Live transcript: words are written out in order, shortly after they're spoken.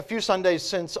A few Sundays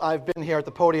since I've been here at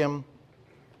the podium,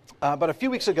 but a few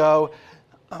weeks ago,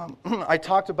 I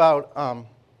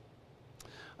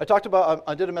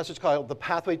did a message called The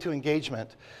Pathway to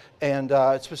Engagement, and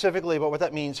specifically about what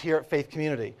that means here at Faith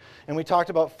Community. And we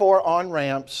talked about 4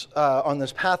 on-ramps on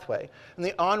this pathway. And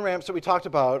the on-ramps that we talked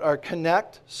about are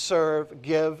connect, serve,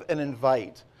 give, and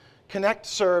invite. Connect,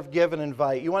 serve, give, and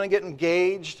invite. You want to get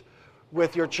engaged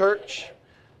with your church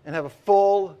and have a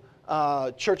full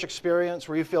church experience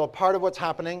where you feel a part of what's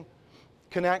happening.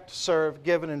 Connect, serve,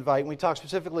 give, and invite. And we talked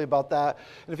specifically about that.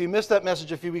 And if you missed that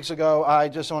message a few weeks ago, I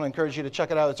just want to encourage you to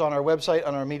check it out. It's on our website,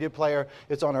 on our media player.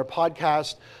 It's on our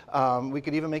podcast. We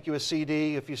could even make you a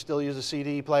CD if you still use a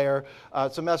CD player.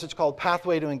 It's a message called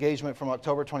Pathway to Engagement from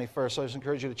October 21st. So I just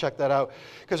encourage you to check that out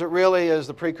because it really is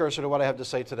the precursor to what I have to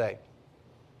say today.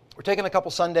 We're taking a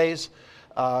couple Sundays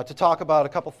to talk about a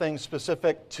couple things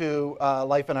specific to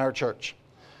life in our church.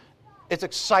 It's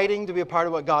exciting to be a part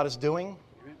of what God is doing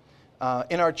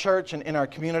in our church and in our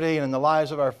community and in the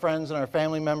lives of our friends and our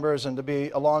family members, and to be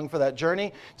along for that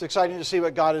journey. It's exciting to see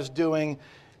what God is doing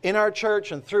in our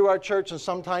church and through our church and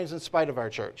sometimes in spite of our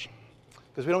church.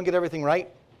 Because we don't get everything right,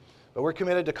 but we're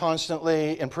committed to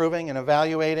constantly improving and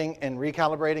evaluating and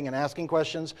recalibrating and asking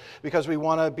questions because we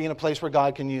want to be in a place where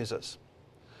God can use us.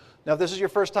 Now, if this is your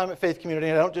first time at Faith Community,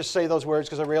 and I don't just say those words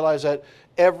because I realize that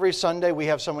every Sunday we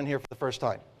have someone here for the first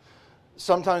time.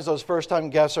 Sometimes those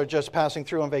first-time guests are just passing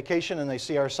through on vacation and they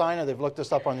see our sign or they've looked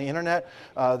us up on the internet.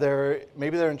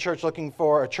 Maybe they're in church looking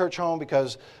for a church home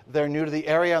because they're new to the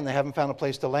area and they haven't found a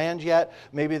place to land yet.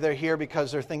 Maybe they're here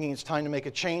because they're thinking it's time to make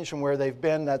a change from where they've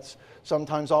been. That's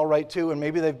sometimes all right too. And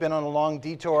maybe they've been on a long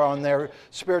detour on their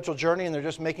spiritual journey and they're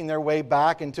just making their way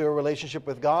back into a relationship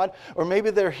with God. Or maybe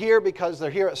they're here because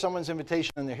they're here at someone's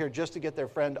invitation and they're here just to get their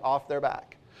friend off their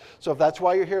back. So if that's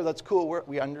why you're here, that's cool.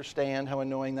 We understand how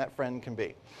annoying that friend can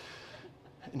be.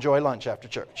 Enjoy lunch after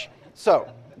church. So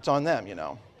it's on them, you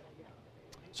know.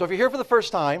 So if you're here for the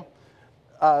first time,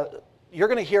 you're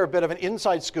going to hear a bit of an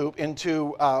inside scoop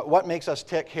into what makes us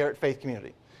tick here at Faith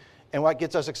Community and what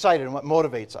gets us excited and what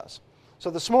motivates us.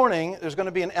 So this morning, there's going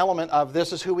to be an element of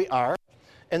this is who we are.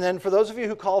 And then for those of you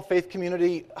who call Faith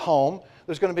Community home,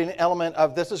 there's going to be an element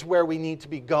of this is where we need to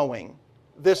be going.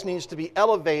 This needs to be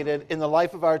elevated in the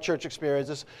life of our church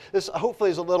experience. This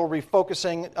hopefully is a little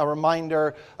refocusing, a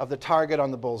reminder of the target on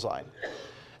the bullseye.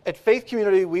 At Faith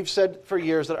Community, we've said for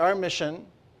years that our mission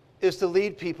is to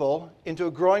lead people into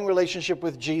a growing relationship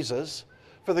with Jesus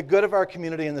for the good of our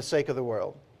community and the sake of the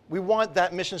world. We want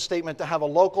that mission statement to have a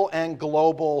local and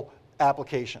global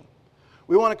application.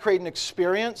 We want to create an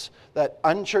experience that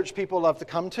unchurched people love to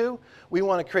come to. We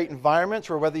want to create environments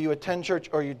where whether you attend church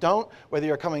or you don't, whether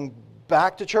you're coming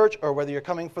back to church or whether you're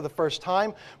coming for the first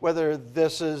time, whether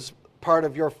this is part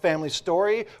of your family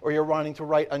story or you're wanting to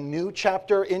write a new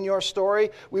chapter in your story,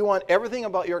 we want everything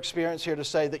about your experience here to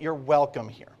say that you're welcome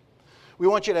here. We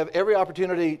want you to have every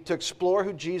opportunity to explore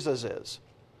who Jesus is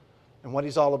and what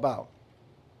he's all about.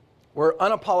 We're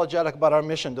unapologetic about our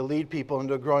mission to lead people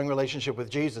into a growing relationship with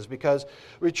Jesus because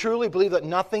we truly believe that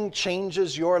nothing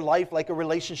changes your life like a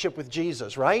relationship with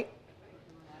Jesus, right?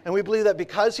 And we believe that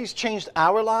because he's changed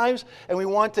our lives, and we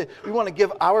want to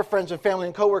give our friends and family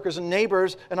and coworkers and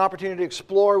neighbors an opportunity to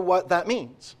explore what that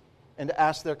means and to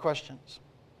ask their questions.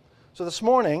 So this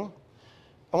morning,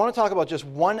 I want to talk about just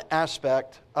one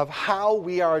aspect of how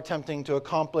we are attempting to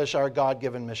accomplish our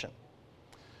God-given mission.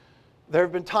 There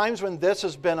have been times when this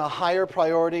has been a higher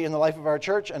priority in the life of our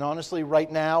church, and honestly,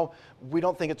 right now, we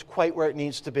don't think it's quite where it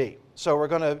needs to be. So we're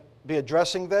going to be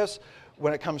addressing this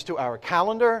when it comes to our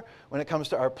calendar, when it comes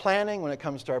to our planning, when it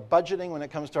comes to our budgeting, when it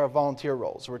comes to our volunteer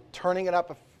roles. We're turning it up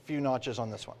a few notches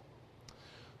on this one.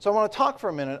 So I want to talk for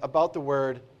a minute about the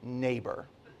word neighbor.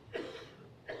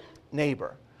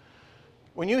 Neighbor.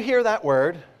 When you hear that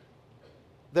word,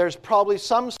 there's probably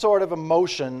some sort of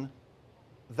emotion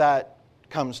that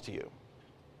comes to you.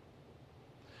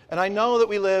 And I know that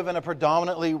we live in a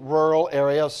predominantly rural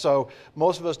area, so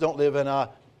most of us don't live in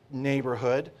a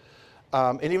neighborhood.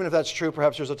 And even if that's true,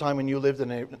 perhaps there's a time when you lived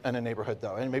in a neighborhood,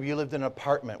 though. And maybe you lived in an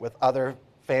apartment with other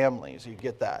families. You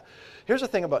get that. Here's the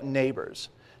thing about neighbors.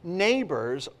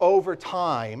 Neighbors, over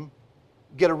time,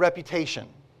 get a reputation.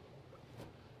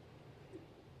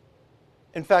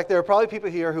 In fact, there are probably people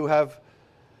here who have,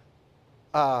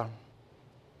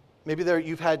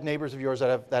 you've had neighbors of yours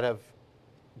that have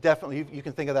definitely, you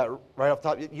can think of that right off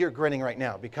the top. You're grinning right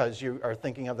now because you are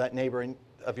thinking of that neighbor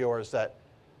of yours that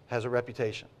has a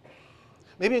reputation.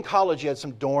 Maybe in college you had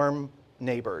some dorm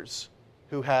neighbors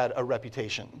who had a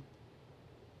reputation.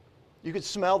 You could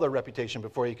smell their reputation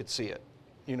before you could see it.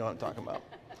 You know what I'm talking about.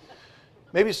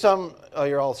 Maybe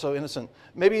you're all so innocent.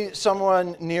 Maybe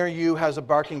someone near you has a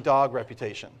barking dog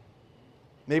reputation.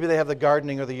 Maybe they have the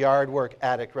gardening or the yard work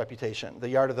addict reputation, the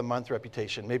yard of the month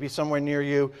reputation. Maybe somewhere near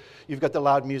you, you've got the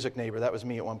loud music neighbor. That was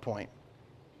me at one point,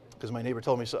 because my neighbor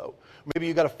told me so. Maybe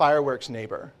you got a fireworks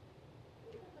neighbor.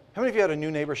 How many of you had a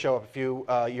new neighbor show up a few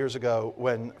years ago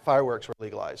when fireworks were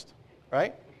legalized?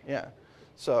 Right? Yeah.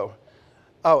 So,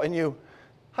 and you,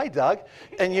 hi Doug,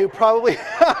 and you probably,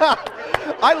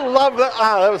 I love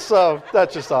that.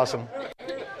 That's just awesome.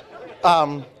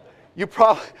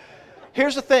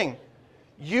 Here's the thing.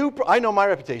 I know my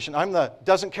reputation. I'm the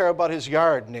doesn't care about his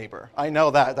yard neighbor. I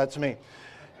know that. That's me.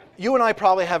 You and I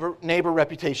probably have a neighbor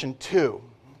reputation too,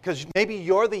 because maybe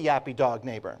you're the yappy dog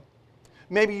neighbor.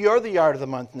 Maybe you're the yard of the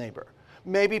month neighbor.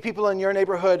 Maybe people in your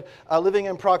neighborhood living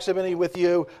in proximity with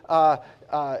you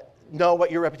know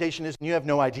what your reputation is and you have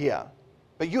no idea.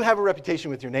 But you have a reputation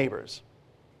with your neighbors.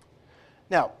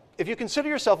 Now, if you consider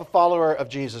yourself a follower of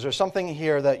Jesus, there's something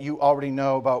here that you already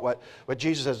know about what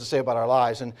Jesus has to say about our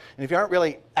lives. And if you aren't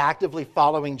really actively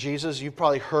following Jesus, you've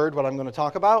probably heard what I'm going to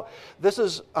talk about. This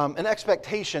is an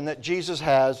expectation that Jesus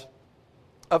has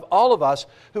of all of us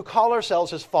who call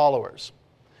ourselves his followers.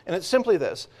 And it's simply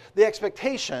this. The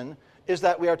expectation is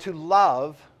that we are to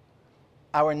love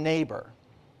our neighbor.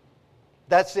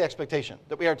 That's the expectation,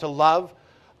 that we are to love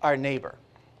our neighbor.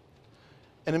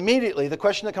 And immediately, the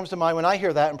question that comes to mind when I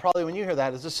hear that, and probably when you hear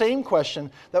that, is the same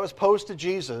question that was posed to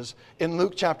Jesus in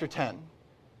Luke chapter 10.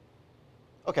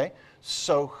 Okay,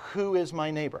 so who is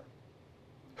my neighbor?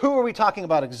 Who are we talking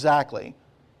about exactly?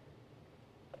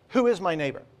 Who is my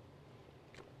neighbor?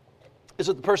 Is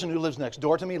it the person who lives next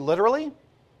door to me, literally?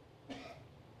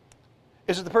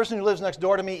 Is it the person who lives next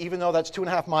door to me, even though that's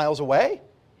 2.5 miles away?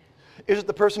 Is it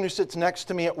the person who sits next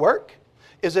to me at work?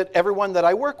 Is it everyone that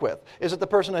I work with? Is it the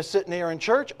person I sit near in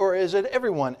church, or is it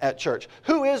everyone at church?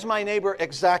 Who is my neighbor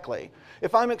exactly?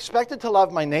 If I'm expected to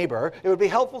love my neighbor, it would be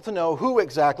helpful to know who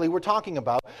exactly we're talking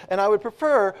about, and I would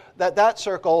prefer that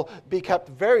circle be kept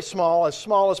very small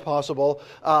as possible,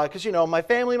 because, my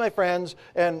family, my friends,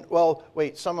 and,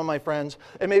 some of my friends,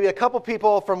 and maybe a couple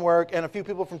people from work and a few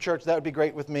people from church, that would be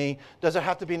great with me. Does it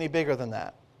have to be any bigger than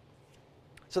that?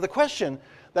 So the question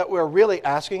that we're really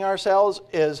asking ourselves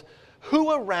is,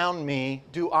 who around me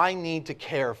do I need to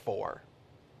care for?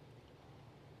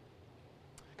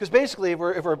 Because basically,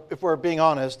 if we're being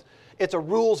honest, it's a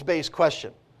rules-based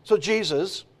question. So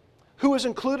Jesus, who is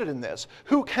included in this?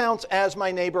 Who counts as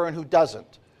my neighbor and who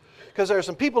doesn't? Because there are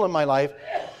some people in my life,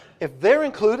 if they're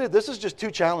included, this is just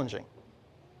too challenging.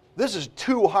 This is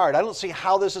too hard. I don't see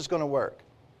how this is going to work.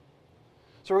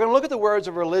 So we're going to look at the words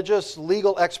of a religious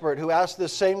legal expert who asked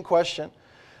this same question.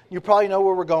 You probably know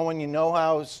where we're going. You know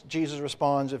how Jesus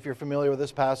responds if you're familiar with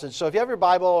this passage. So if you have your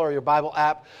Bible or your Bible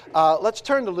app, let's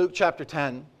turn to Luke chapter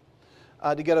 10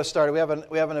 to get us started. We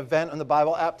have an event on the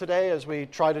Bible app today, as we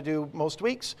try to do most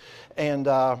weeks. And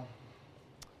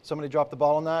somebody dropped the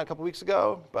ball on that a couple weeks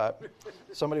ago, but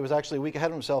somebody was actually a week ahead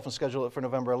of himself and scheduled it for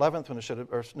November 11th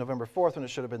or November 4th when it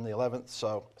should have been the 11th.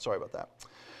 So sorry about that.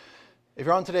 If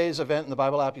you're on today's event in the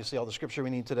Bible app, you'll see all the scripture we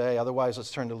need today. Otherwise,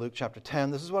 let's turn to Luke chapter 10.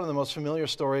 This is one of the most familiar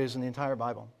stories in the entire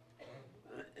Bible.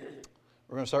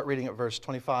 We're going to start reading at verse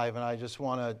 25, and I just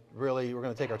want to we're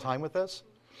going to take our time with this.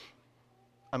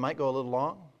 I might go a little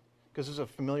long, because this is a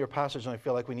familiar passage, and I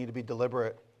feel like we need to be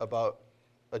deliberate about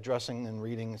addressing and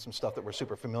reading some stuff that we're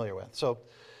super familiar with. So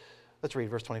let's read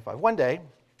verse 25. One day,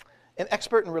 an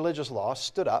expert in religious law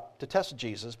stood up to test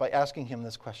Jesus by asking him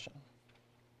this question.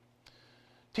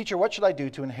 Teacher, what should I do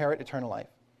to inherit eternal life?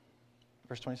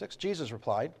 Verse 26, Jesus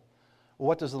replied, well,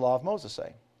 what does the law of Moses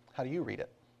say? How do you read it?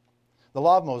 The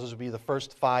law of Moses would be the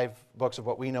first 5 books of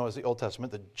what we know as the Old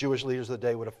Testament. The Jewish leaders of the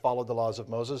day would have followed the laws of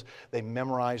Moses. They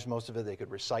memorized most of it. They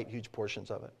could recite huge portions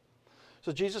of it.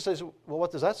 So Jesus says, well,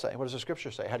 what does that say? What does the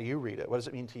scripture say? How do you read it? What does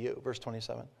it mean to you? Verse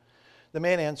 27. The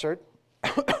man answered,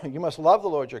 you must love the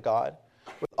Lord your God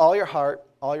with all your heart,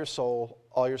 all your soul,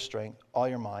 all your strength, all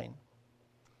your mind,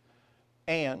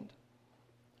 and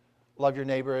love your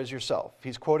neighbor as yourself.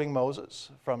 He's quoting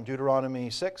Moses from Deuteronomy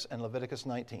 6 and Leviticus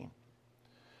 19.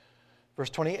 Verse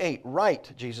 28,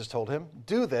 right, Jesus told him,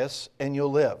 do this and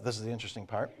you'll live. This is the interesting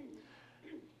part.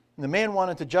 And the man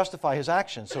wanted to justify his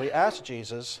actions, so he asked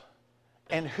Jesus,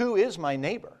 and who is my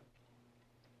neighbor?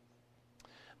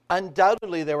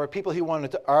 Undoubtedly, there were people he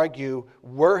wanted to argue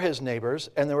were his neighbors,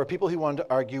 and there were people he wanted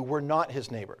to argue were not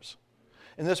his neighbors.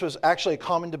 And this was actually a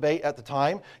common debate at the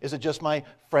time. Is it just my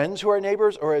friends who are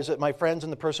neighbors, or is it my friends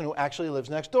and the person who actually lives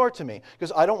next door to me?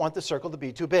 Because I don't want the circle to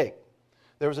be too big.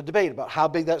 There was a debate about how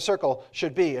big that circle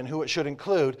should be and who it should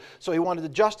include. So he wanted to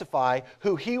justify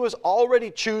who he was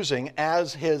already choosing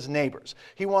as his neighbors.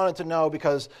 He wanted to know,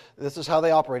 because this is how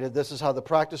they operated, this is how the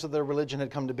practice of their religion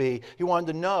had come to be. He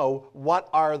wanted to know, what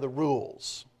are the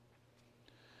rules?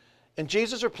 And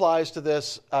Jesus replies to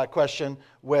this question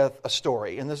with a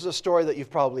story. And this is a story that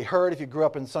you've probably heard if you grew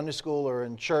up in Sunday school or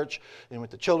in church. And with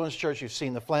the children's church, you've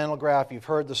seen the flannel graph, you've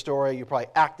heard the story, you probably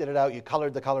acted it out, you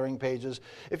colored the coloring pages.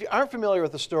 If you aren't familiar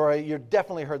with the story, you've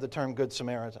definitely heard the term Good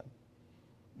Samaritan.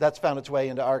 That's found its way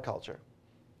into our culture.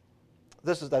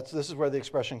 This is where the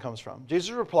expression comes from.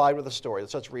 Jesus replied with a story.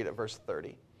 Let's read it, verse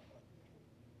 30.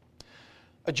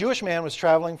 A Jewish man was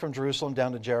traveling from Jerusalem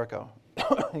down to Jericho.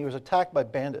 He was attacked by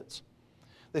bandits.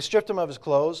 They stripped him of his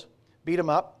clothes, beat him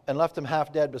up, and left him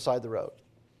half dead beside the road.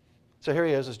 So here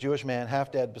he is, this Jewish man, half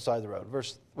dead beside the road,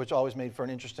 verse which always made for an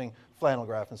interesting flannel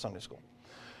graph in Sunday school.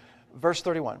 Verse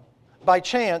 31. By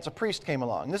chance, a priest came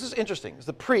along. This is interesting. It's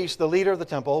the priest, the leader of the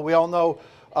temple. We all know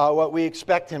what we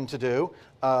expect him to do.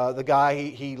 The guy,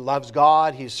 he loves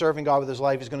God. He's serving God with his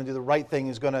life. He's going to do the right thing.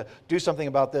 He's going to do something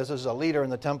about this. This is a leader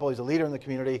in the temple. He's a leader in the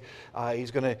community.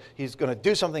 He's going to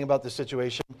do something about this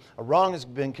situation. A wrong has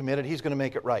been committed. He's going to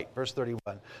make it right. Verse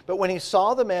 31. But when he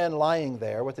saw the man lying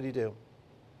there, what did he do?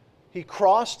 He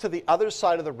crossed to the other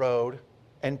side of the road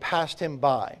and passed him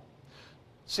by.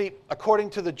 See, according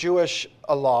to the Jewish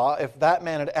law, if that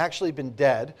man had actually been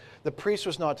dead, the priest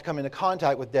was not to come into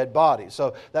contact with dead bodies.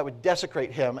 So that would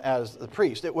desecrate him as the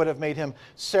priest. It would have made him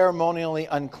ceremonially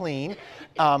unclean,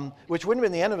 which wouldn't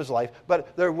have been the end of his life,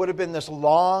 but there would have been this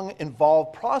long,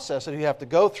 involved process that he'd have to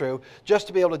go through just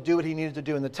to be able to do what he needed to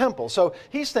do in the temple. So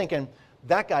he's thinking,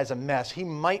 that guy's a mess. He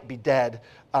might be dead.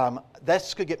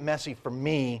 This could get messy for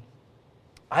me.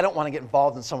 I don't want to get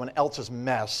involved in someone else's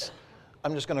mess.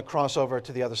 I'm just going to cross over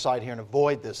to the other side here and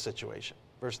avoid this situation.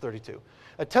 Verse 32.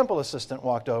 A temple assistant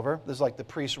walked over. This is like the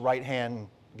priest's right-hand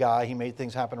guy. He made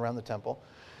things happen around the temple.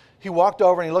 He walked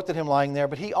over and he looked at him lying there,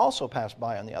 but he also passed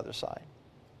by on the other side.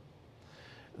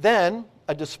 Then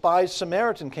a despised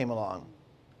Samaritan came along.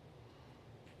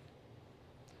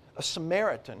 A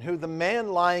Samaritan who the man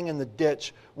lying in the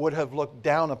ditch would have looked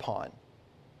down upon.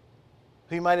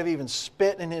 He might have even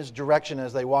spit in his direction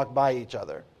as they walked by each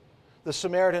other. The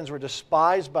Samaritans were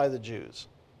despised by the Jews.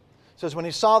 It says, when he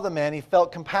saw the man, he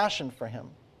felt compassion for him.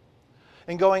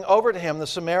 And going over to him, the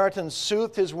Samaritans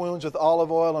soothed his wounds with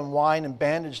olive oil and wine and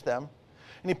bandaged them.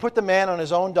 And he put the man on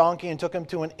his own donkey and took him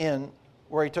to an inn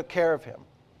where he took care of him.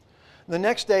 The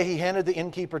next day he handed the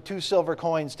innkeeper 2 silver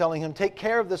coins, telling him, take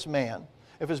care of this man.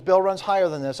 If his bill runs higher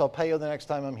than this, I'll pay you the next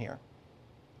time I'm here.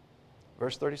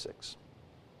 Verse 36.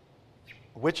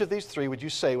 Which of these 3 would you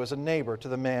say was a neighbor to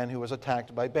the man who was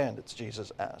attacked by bandits?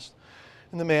 Jesus asked.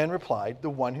 And the man replied, the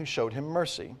one who showed him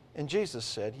mercy. And Jesus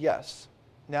said, yes,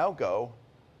 now go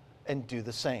and do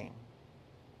the same.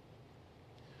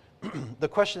 The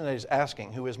question that he's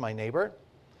asking, who is my neighbor,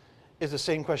 is the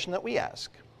same question that we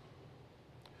ask.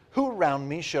 Who around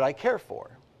me should I care for?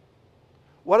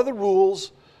 What are the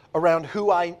rules around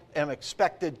who I am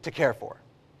expected to care for?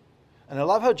 And I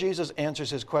love how Jesus answers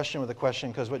his question with a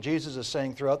question, because what Jesus is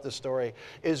saying throughout this story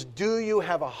is, do you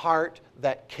have a heart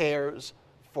that cares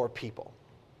for people?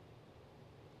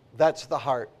 That's the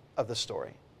heart of the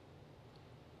story.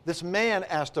 This man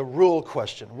asked a rule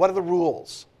question. What are the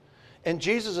rules? And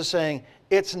Jesus is saying,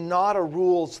 it's not a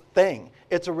rules thing.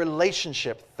 It's a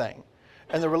relationship thing.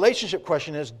 And the relationship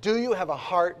question is, do you have a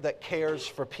heart that cares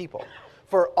for people?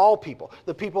 For all people,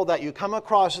 the people that you come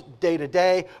across day to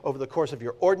day, over the course of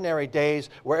your ordinary days,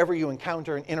 wherever you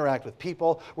encounter and interact with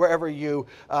people, wherever you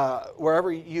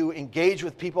engage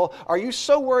with people. Are you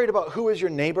so worried about who is your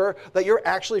neighbor that you're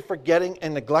actually forgetting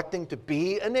and neglecting to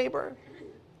be a neighbor?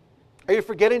 Are you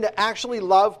forgetting to actually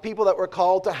love people that we're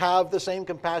called to have the same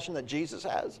compassion that Jesus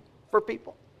has for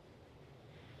people?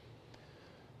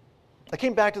 I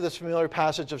came back to this familiar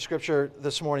passage of Scripture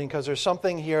this morning because there's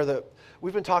something here that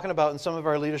we've been talking about in some of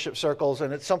our leadership circles,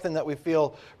 and it's something that we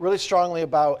feel really strongly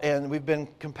about, and we've been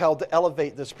compelled to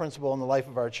elevate this principle in the life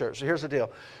of our church. So here's the deal.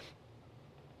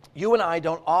 You and I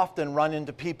don't often run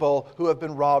into people who have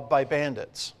been robbed by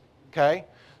bandits, okay?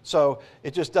 So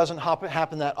it just doesn't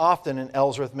happen that often in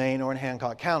Ellsworth, Maine, or in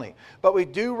Hancock County. But we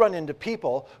do run into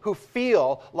people who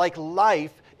feel like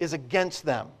life is against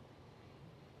them.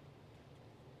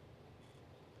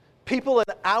 People in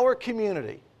our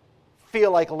community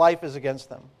feel like life is against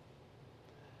them.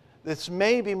 This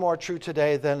may be more true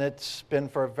today than it's been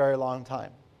for a very long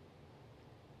time.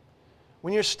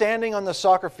 When you're standing on the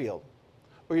soccer field,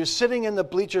 or you're sitting in the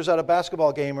bleachers at a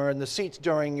basketball game, or in the seats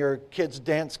during your kids'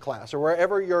 dance class, or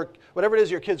whatever it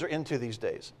is your kids are into these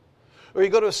days, Or you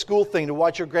go to a school thing to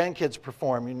watch your grandkids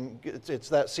perform. It's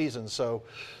that season, so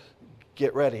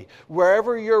get ready.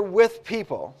 Wherever you're with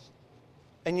people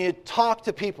and you talk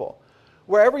to people,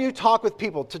 wherever you talk with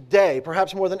people today,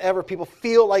 perhaps more than ever, people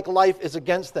feel like life is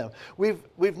against them.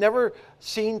 We've never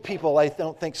seen people, I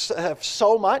don't think, have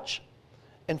so much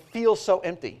and feel so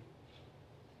empty.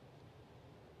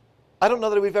 I don't know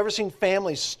that we've ever seen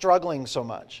families struggling so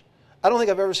much. I don't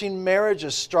think I've ever seen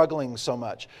marriages struggling so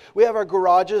much. We have our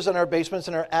garages and our basements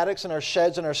and our attics and our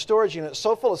sheds and our storage units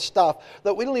so full of stuff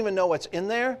that we don't even know what's in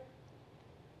there.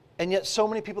 And yet so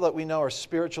many people that we know are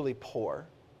spiritually poor.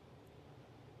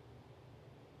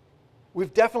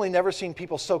 We've definitely never seen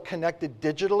people so connected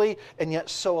digitally and yet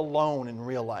so alone in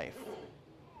real life.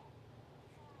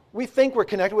 We think we're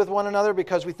connected with one another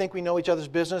because we think we know each other's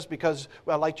business because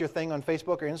I liked your thing on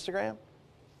Facebook or Instagram.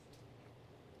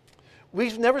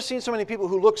 We've never seen so many people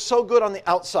who look so good on the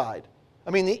outside.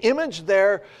 I mean, the image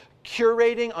they're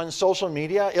curating on social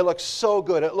media, it looks so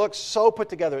good. It looks so put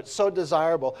together. It's so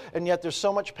desirable. And yet there's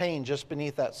so much pain just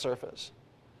beneath that surface.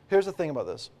 Here's the thing about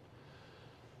this.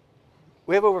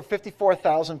 We have over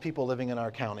 54,000 people living in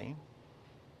our county.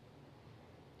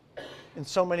 And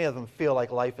so many of them feel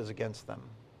like life is against them.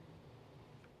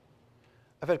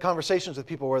 I've had conversations with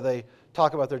people where they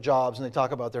talk about their jobs and they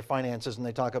talk about their finances and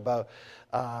they talk about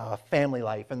family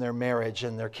life and their marriage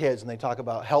and their kids and they talk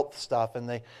about health stuff and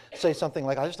they say something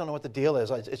like, I just don't know what the deal is.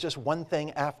 It's just one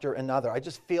thing after another. I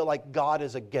just feel like God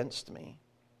is against me.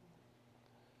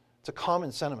 It's a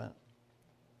common sentiment.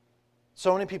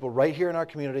 So many people right here in our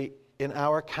community, in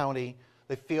our county,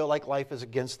 they feel like life is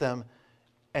against them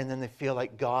and then they feel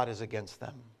like God is against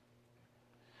them.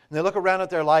 And they look around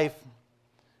at their life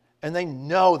and they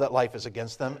know that life is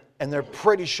against them, and they're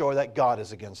pretty sure that God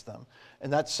is against them.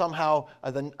 And that's somehow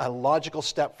a logical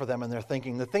step for them in their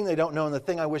thinking. The thing they don't know, and the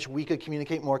thing I wish we could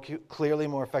communicate more clearly,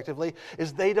 more effectively,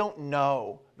 is they don't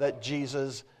know that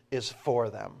Jesus is for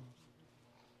them.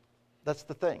 That's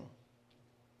the thing.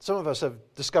 Some of us have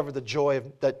discovered the joy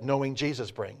that knowing Jesus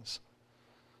brings.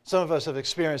 Some of us have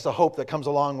experienced the hope that comes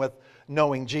along with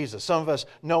knowing Jesus. Some of us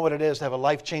know what it is to have a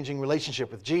life-changing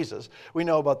relationship with Jesus. We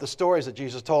know about the stories that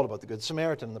Jesus told about the Good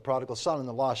Samaritan and the prodigal son and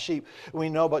the lost sheep. We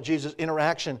know about Jesus'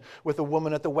 interaction with the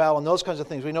woman at the well and those kinds of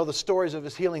things. We know the stories of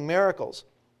his healing miracles.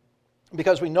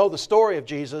 Because we know the story of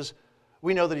Jesus,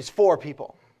 we know that he's for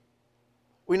people.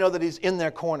 We know that he's in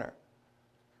their corner.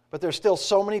 But there's still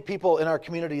so many people in our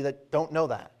community that don't know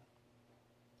that.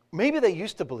 Maybe they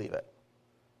used to believe it.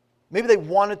 Maybe they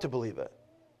wanted to believe it,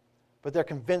 but they're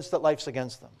convinced that life's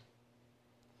against them.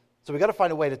 So we've got to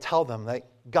find a way to tell them that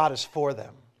God is for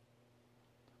them.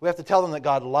 We have to tell them that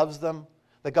God loves them,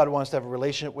 that God wants to have a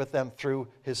relationship with them through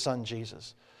his son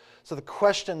Jesus. So the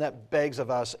question that begs of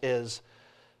us is,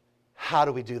 how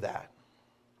do we do that?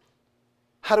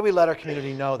 How do we let our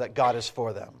community know that God is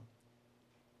for them?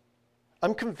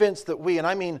 I'm convinced that we, and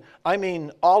I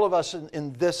mean all of us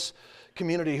in this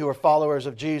community who are followers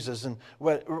of Jesus, and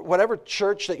whatever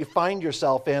church that you find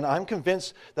yourself in, I'm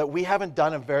convinced that we haven't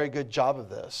done a very good job of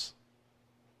this.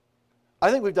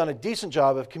 I think we've done a decent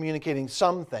job of communicating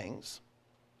some things.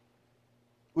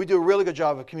 We do a really good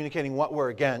job of communicating what we're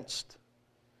against.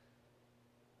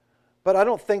 But I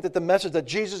don't think that the message that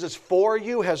Jesus is for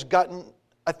you has gotten,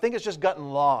 I think it's just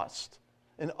gotten lost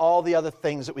in all the other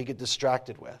things that we get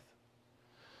distracted with.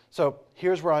 So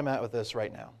here's where I'm at with this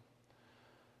right now.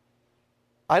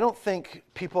 I don't think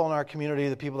people in our community,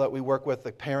 the people that we work with,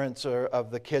 the parents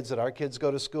of the kids that our kids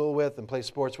go to school with and play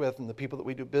sports with, and the people that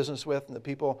we do business with, and the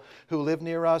people who live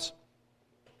near us,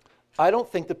 I don't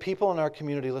think the people in our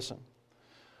community, listen,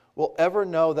 will ever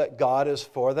know that God is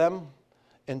for them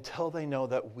until they know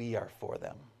that we are for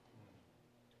them.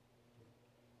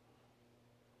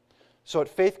 So at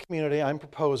Faith Community, I'm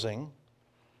proposing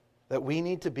that we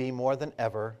need to be more than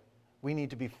ever, we need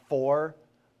to be for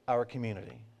our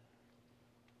community.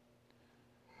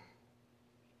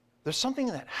 There's something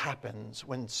that happens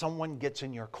when someone gets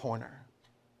in your corner.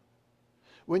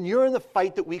 When you're in the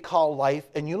fight that we call life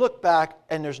and you look back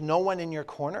and there's no one in your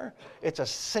corner, it's a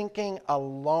sinking,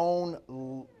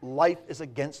 alone, life is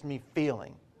against me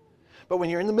feeling. But when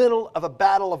you're in the middle of a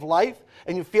battle of life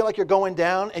and you feel like you're going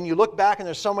down and you look back and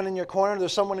there's someone in your corner,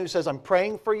 there's someone who says, I'm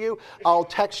praying for you, I'll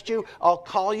text you, I'll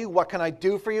call you, what can I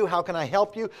do for you, how can I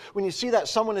help you? When you see that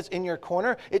someone is in your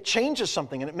corner, it changes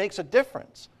something and it makes a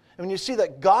difference. And when you see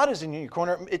that God is in your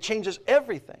corner, it changes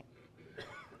everything.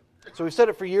 So we've said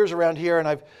it for years around here, and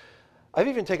I've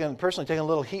even personally taken a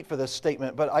little heat for this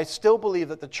statement, but I still believe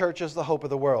that the church is the hope of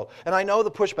the world. And I know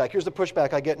the pushback. Here's the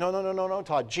pushback I get. No,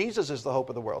 Todd. Jesus is the hope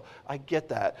of the world. I get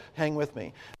that. Hang with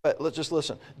me. But let's just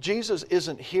listen. Jesus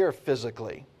isn't here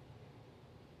physically.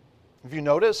 Have you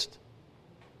noticed?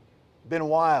 Been a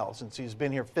while since he's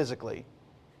been here physically.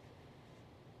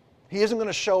 He isn't going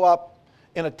to show up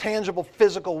in a tangible,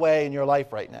 physical way in your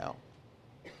life right now.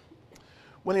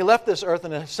 When he left this earth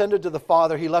and ascended to the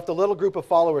Father, he left a little group of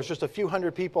followers, just a few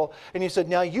hundred people, and he said,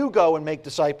 now you go and make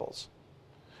disciples.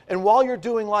 And while you're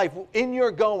doing life, in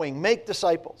your going, make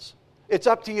disciples. It's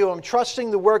up to you. I'm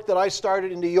trusting the work that I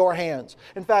started into your hands.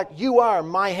 In fact, you are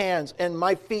my hands and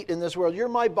my feet in this world. You're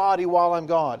my body while I'm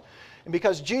gone. And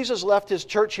because Jesus left his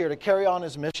church here to carry on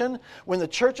his mission, when the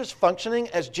church is functioning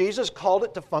as Jesus called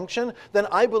it to function, then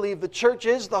I believe the church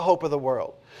is the hope of the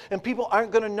world. And people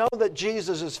aren't going to know that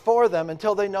Jesus is for them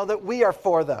until they know that we are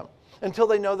for them, until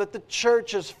they know that the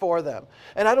church is for them.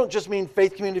 And I don't just mean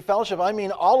Faith Community Fellowship. I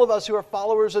mean all of us who are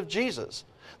followers of Jesus.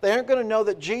 They aren't going to know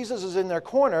that Jesus is in their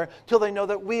corner till they know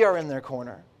that we are in their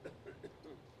corner.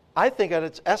 I think at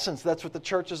its essence, that's what the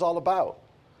church is all about.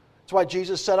 It's why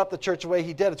Jesus set up the church the way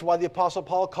he did. It's why the Apostle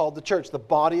Paul called the church the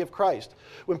body of Christ.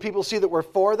 When people see that we're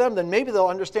for them, then maybe they'll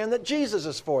understand that Jesus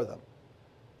is for them.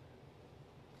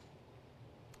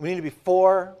 We need to be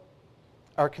for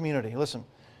our community. Listen,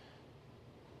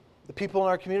 the people in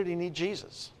our community need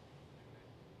Jesus.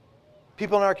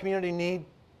 People in our community need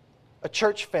a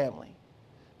church family.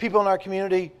 People in our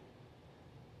community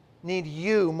need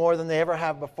you more than they ever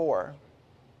have before.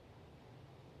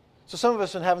 So some of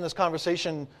us have been having this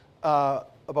conversation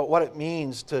about what it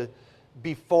means to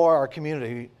be for our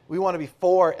community. We want to be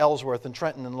for Ellsworth and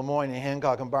Trenton and Lemoyne and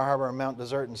Hancock and Bar Harbor and Mount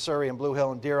Desert and Surrey and Blue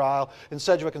Hill and Deer Isle and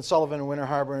Sedgwick and Sullivan and Winter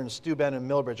Harbor and Steuben and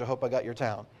Millbridge. I hope I got your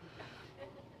town.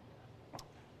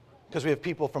 Because we have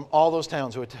people from all those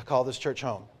towns who would call this church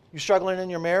home. You're struggling in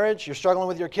your marriage, you're struggling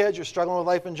with your kids, you're struggling with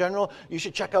life in general, you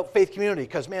should check out Faith Community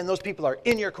because, man, those people are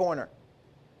in your corner.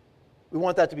 We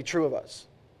want that to be true of us.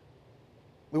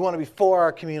 We want to be for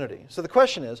our community. So the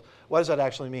question is, what does that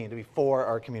actually mean, to be for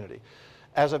our community?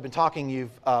 As I've been talking,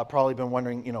 you've probably been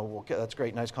wondering, well, okay, that's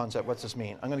great, nice concept. What's this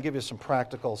mean? I'm going to give you some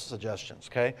practical suggestions,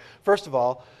 okay? First of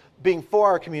all, being for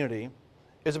our community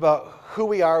is about who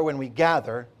we are when we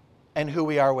gather and who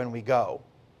we are when we go.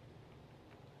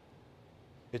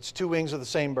 It's two wings of the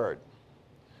same bird.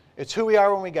 It's who we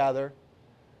are when we gather,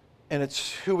 and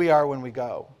it's who we are when we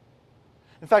go.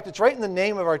 In fact, it's right in the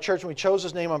name of our church, and we chose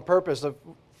this name on purpose, the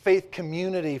Faith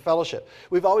Community Fellowship.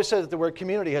 We've always said that the word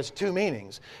community has two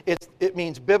meanings. It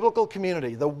means biblical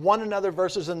community, the one another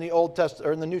verses in the Old Testament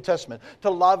or in the New Testament, to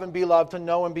love and be loved, to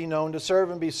know and be known, to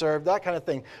serve and be served, that kind of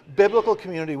thing. Biblical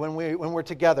community when we're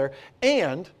together,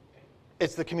 and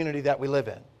it's the community that we live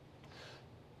in.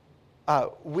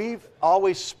 We've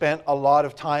always spent a lot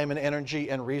of time and energy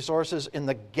and resources in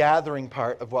the gathering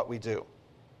part of what we do.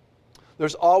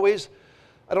 There's always,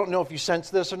 I don't know if you sense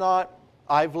this or not,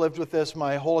 I've lived with this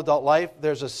my whole adult life.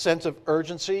 There's a sense of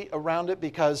urgency around it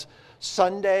because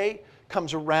Sunday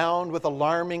comes around with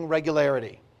alarming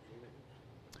regularity.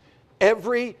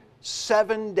 Every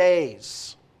 7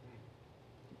 days,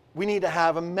 we need to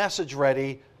have a message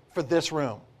ready for this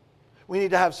room. We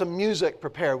need to have some music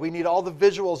prepared. We need all the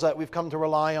visuals that we've come to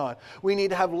rely on. We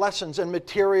need to have lessons and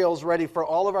materials ready for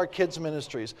all of our kids'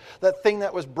 ministries. That thing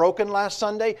that was broken last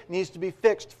Sunday needs to be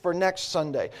fixed for next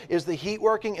Sunday. Is the heat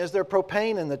working? Is there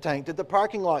propane in the tank? Did the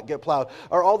parking lot get plowed?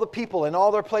 Are all the people in all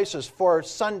their places for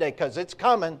Sunday? Because it's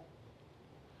coming.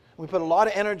 We put a lot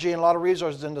of energy and a lot of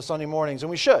resources into Sunday mornings, and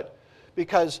we should,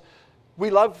 because we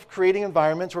love creating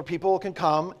environments where people can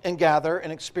come and gather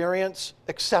and experience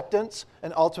acceptance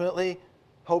and ultimately,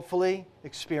 hopefully,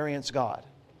 experience God.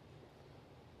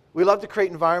 We love to create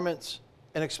environments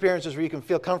and experiences where you can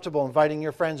feel comfortable inviting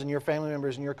your friends and your family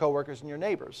members and your coworkers and your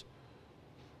neighbors.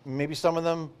 Maybe some of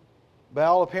them, by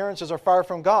all appearances, are far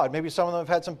from God. Maybe some of them have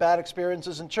had some bad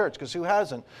experiences in church, because who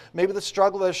hasn't? Maybe they're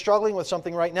struggling with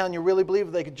something right now and you really believe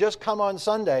if they could just come on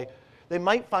Sunday, they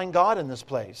might find God in this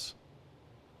place.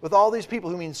 With all these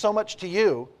people who mean so much to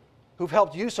you, who've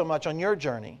helped you so much on your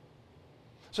journey.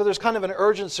 So there's kind of an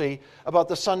urgency about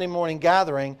the Sunday morning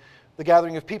gathering, the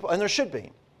gathering of people, and there should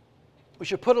be. We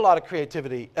should put a lot of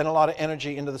creativity and a lot of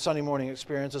energy into the Sunday morning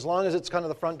experience as long as it's kind of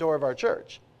the front door of our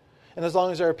church. And as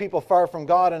long as there are people far from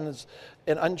God and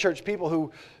unchurched people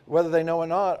who, whether they know or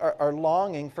not, are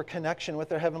longing for connection with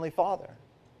their Heavenly Father.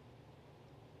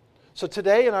 So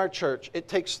today in our church, it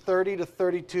takes 30 to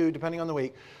 32, depending on the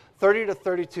week, 30 to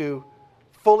 32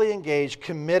 fully engaged,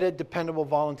 committed, dependable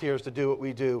volunteers to do what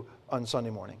we do on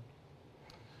Sunday morning.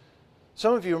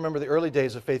 Some of you remember the early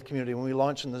days of Faith Community when we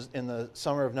launched in the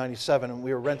summer of '97, and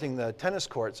we were renting the tennis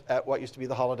courts at what used to be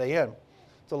the Holiday Inn.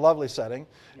 It's a lovely setting.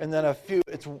 And then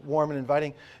it's warm and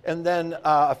inviting. And then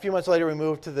a few months later we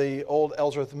moved to the old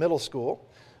Ellsworth Middle School.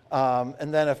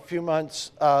 And then a few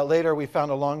months later, we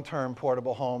found a long-term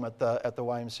portable home at the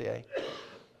YMCA.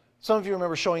 Some of you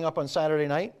remember showing up on Saturday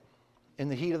night in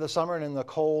the heat of the summer and in the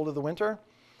cold of the winter.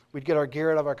 We'd get our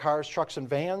gear out of our cars, trucks, and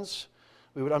vans.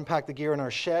 We would unpack the gear in our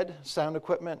shed, sound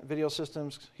equipment, video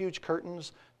systems, huge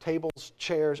curtains, tables,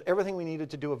 chairs, everything we needed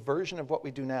to do a version of what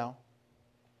we do now.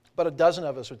 About a dozen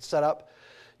of us would set up,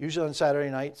 usually on Saturday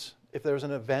nights. If there was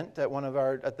an event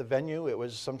at the venue, it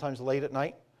was sometimes late at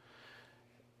night.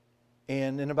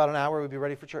 And in about an hour, we'd be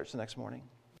ready for church the next morning.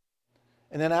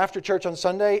 And then after church on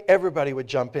Sunday, everybody would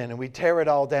jump in and we'd tear it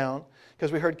all down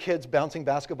because we heard kids bouncing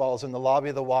basketballs in the lobby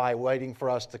of the Y waiting for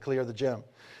us to clear the gym.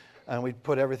 And we'd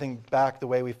put everything back the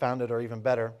way we found it or even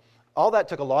better. All that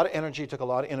took a lot of energy, took a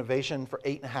lot of innovation for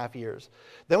 8.5 years.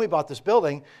 Then we bought this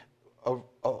building, a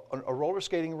roller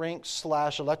skating rink /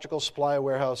 electrical supply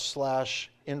warehouse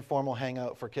 / informal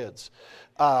hangout for kids.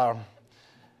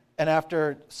 And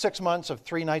after 6 months of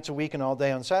 3 nights a week and all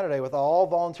day on Saturday, with all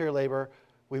volunteer labor,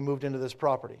 we moved into this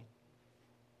property.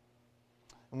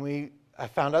 And I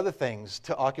found other things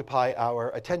to occupy our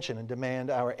attention and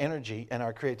demand our energy and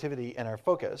our creativity and our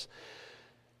focus.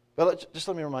 But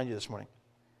let me remind you this morning.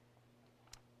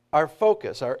 Our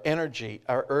focus, our energy,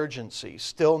 our urgency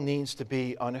still needs to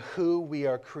be on who we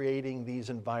are creating these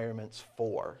environments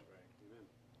for.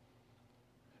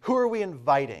 Who are we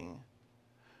inviting?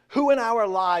 Who in our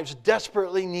lives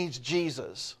desperately needs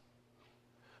Jesus?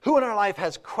 Who in our life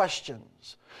has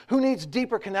questions? Who needs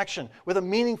deeper connection with a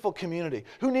meaningful community?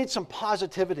 Who needs some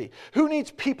positivity? Who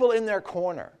needs people in their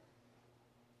corner?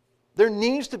 There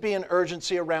needs to be an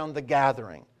urgency around the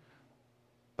gathering,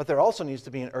 but there also needs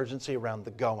to be an urgency around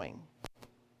the going.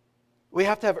 We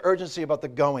have to have urgency about the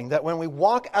going, that when we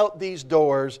walk out these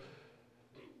doors,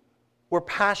 we're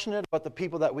passionate about the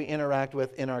people that we interact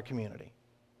with in our community.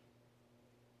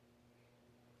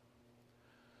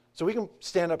 So we can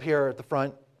stand up here at the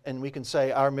front and we can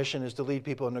say our mission is to lead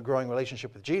people in a growing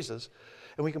relationship with Jesus.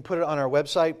 And we can put it on our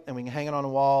website and we can hang it on a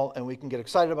wall and we can get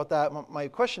excited about that. My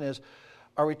question is,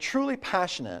 are we truly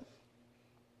passionate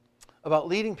about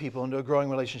leading people into a growing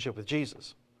relationship with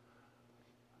Jesus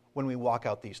when we walk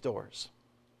out these doors?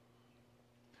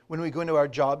 When we go into our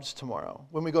jobs tomorrow,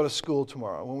 when we go to school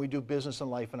tomorrow, when we do business and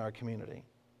life in our community?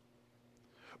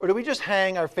 Or do we just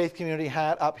hang our faith community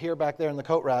hat up here back there in the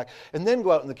coat rack and then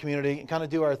go out in the community and kind of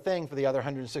do our thing for the other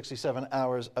 167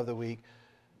 hours of the week?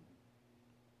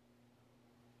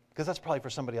 Because that's probably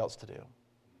for somebody else to do.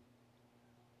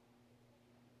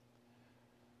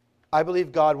 I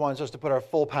believe God wants us to put our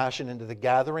full passion into the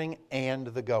gathering and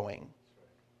the going.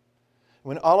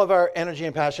 When all of our energy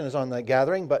and passion is on the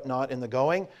gathering but not in the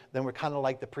going, then we're kind of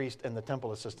like the priest and the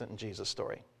temple assistant in Jesus'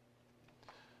 story.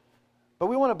 But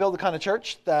we want to build the kind of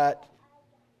church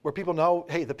where people know,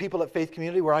 hey, the people at Faith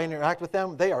Community, where I interact with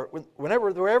them, they are,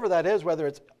 wherever that is, whether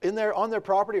it's on their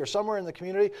property or somewhere in the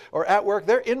community or at work,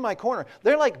 they're in my corner.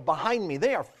 They're like behind me.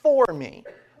 They are for me.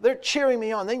 They're cheering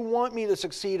me on. They want me to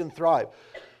succeed and thrive.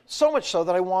 So much so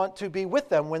that I want to be with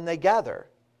them when they gather.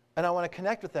 And I want to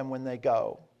connect with them when they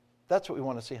go. That's what we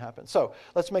want to see happen. So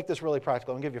let's make this really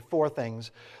practical. I'm going to give you 4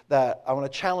 things that I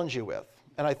want to challenge you with.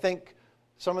 And I think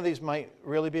some of these might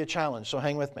really be a challenge, so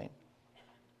hang with me.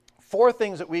 4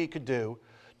 things that we could do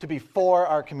to be for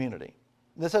our community.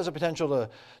 This has a potential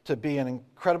to be an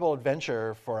incredible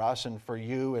adventure for us and for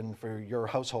you and for your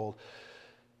household.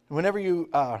 Whenever you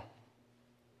go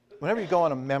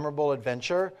on a memorable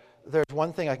adventure, there's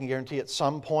one thing I can guarantee: at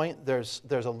some point there's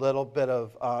a little bit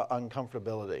of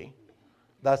uncomfortability.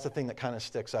 That's the thing that kind of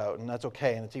sticks out, and that's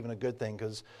okay, and it's even a good thing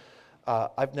because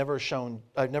I've never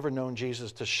known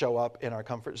Jesus to show up in our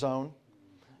comfort zone.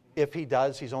 If he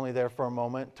does, he's only there for a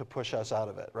moment to push us out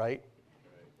of it, right?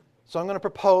 So I'm going to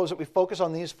propose that we focus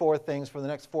on these 4 things for the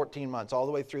next 14 months, all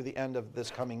the way through the end of this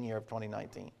coming year of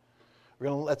 2019.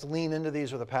 Let's lean into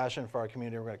these with a passion for our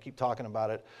community. We're going to keep talking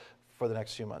about it for the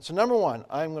next few months. So number 1,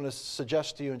 I'm going to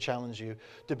suggest to you and challenge you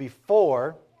to be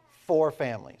for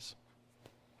families.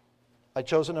 I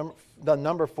chose the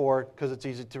number 4 because it's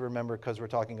easy to remember because we're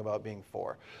talking about being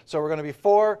for. So we're going to be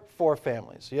for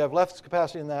families. You have less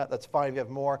capacity in that, that's fine. If you have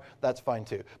more, that's fine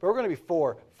too. But we're going to be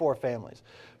for families.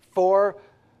 For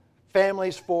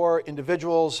families, for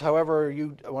individuals, however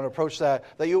you want to approach that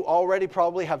you already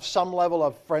probably have some level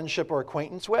of friendship or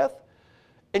acquaintance with,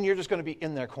 and you're just going to be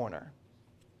in their corner.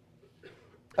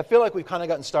 I feel like we've kind of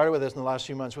gotten started with this in the last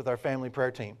few months with our family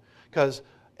prayer team, because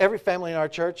every family in our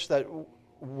church that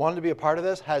wanted to be a part of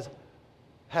this has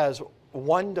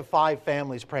 1 to 5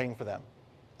 families praying for them.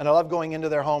 And I love going into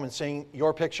their home and seeing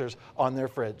your pictures on their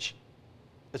fridge.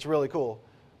 It's really cool.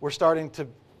 We're starting to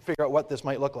figure out what this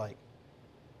might look like.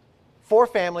 4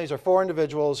 families or 4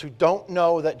 individuals who don't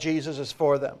know that Jesus is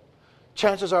for them.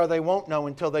 Chances are they won't know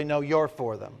until they know you're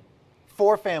for them.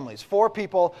 4 families, 4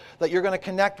 people that you're going to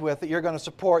connect with, that you're going to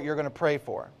support, you're going to pray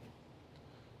for.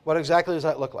 What exactly does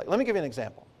that look like? Let me give you an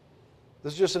example.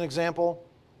 This is just an example.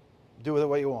 Do with it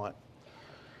what you want.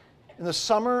 In the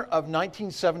summer of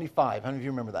 1975, how many of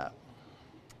you remember that?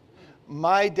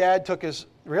 My dad took his...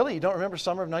 Really? You don't remember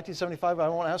summer of 1975? I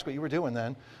won't ask what you were doing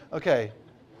then. Okay.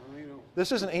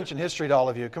 This isn't ancient history to all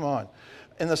of you. Come on.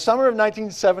 In the summer of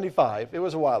 1975, it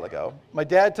was a while ago, my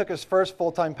dad took his first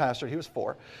full-time pastor. He was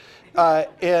 4.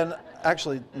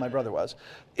 Actually, my brother was.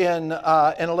 In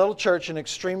a little church in an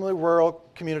extremely rural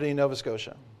community in Nova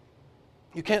Scotia.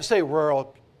 You can't say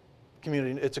rural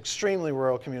community. It's extremely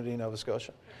rural community in Nova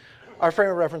Scotia. Our frame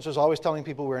of reference was always telling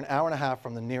people we're an hour and a half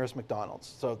from the nearest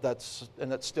McDonald's. So that's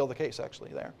still the case,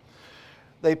 actually, there.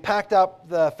 They packed up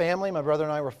the family. My brother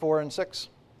and I were 4 and 6.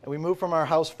 And we moved from our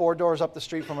house 4 doors up the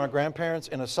street from our grandparents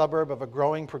in a suburb of a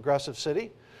growing progressive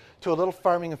city to a little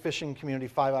farming and fishing community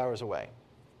 5 hours away.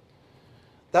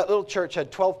 That little church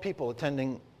had 12 people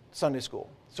attending Sunday school.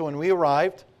 So when we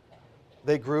arrived,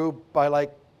 they grew by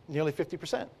like nearly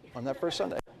 50% on that first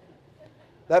Sunday.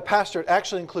 That pastorate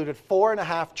actually included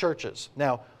 4.5 churches.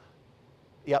 Now,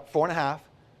 4.5.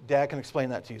 Dad can explain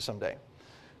that to you someday.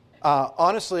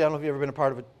 Honestly, I don't know if you've ever been a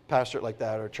part of a pastorate like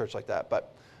that or a church like that,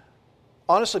 but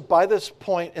honestly, by this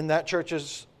point in that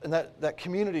church's, in that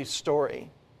community's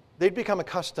story, they'd become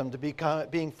accustomed to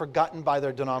being forgotten by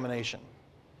their denomination.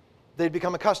 They'd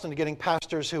become accustomed to getting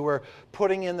pastors who were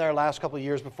putting in their last couple of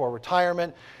years before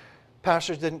retirement.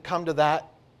 Pastors didn't come to that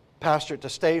pastorate to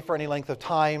stay for any length of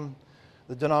time.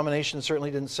 The denomination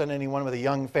certainly didn't send anyone with a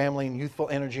young family and youthful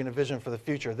energy and a vision for the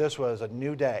future. This was a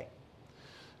new day.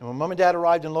 And when Mom and Dad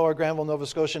arrived in Lower Granville, Nova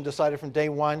Scotia, and decided from day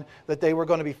one that they were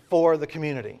going to be for the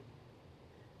community.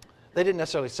 They didn't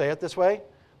necessarily say it this way,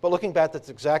 but looking back, that's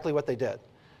exactly what they did.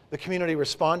 The community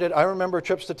responded. I remember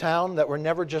trips to town that were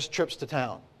never just trips to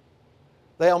town.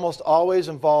 They almost always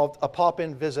involved a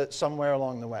pop-in visit somewhere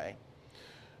along the way.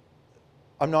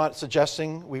 I'm not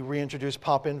suggesting we reintroduce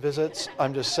pop-in visits.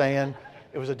 I'm just saying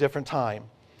it was a different time.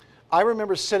 I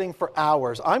remember sitting for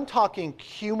hours, I'm talking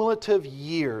cumulative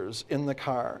years in the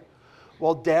car,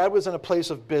 while Dad was in a place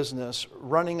of business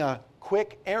running a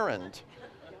quick errand.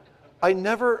 I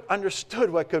never understood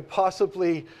what could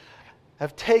possibly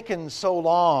have taken so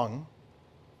long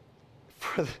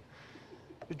for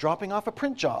dropping off a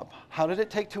print job. How did it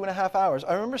take 2.5 hours?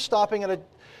 I remember stopping at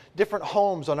different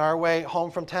homes on our way home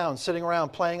from town, sitting around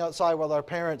playing outside while our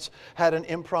parents had an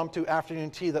impromptu afternoon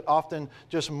tea that often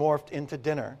just morphed into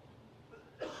dinner.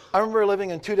 I remember living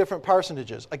in 2 different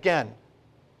parsonages. Again,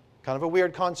 kind of a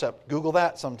weird concept. Google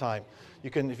that sometime.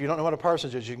 You can, if you don't know what a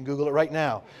parsonage is, you can Google it right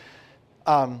now.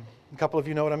 A couple of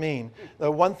you know what I mean. The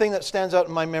one thing that stands out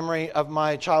in my memory of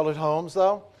my childhood homes,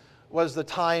 though, was the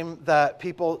time that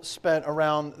people spent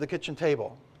around the kitchen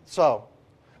table. So,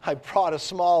 I brought a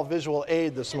small visual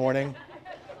aid this morning.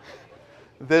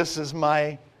 This is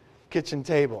my kitchen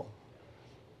table.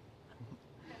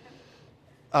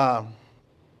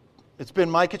 It's been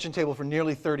my kitchen table for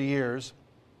nearly 30 years,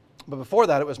 but before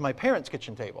that it was my parents'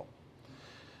 kitchen table.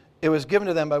 It was given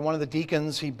to them by one of the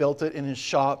deacons. He built it in his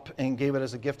shop and gave it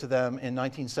as a gift to them in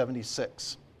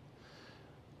 1976.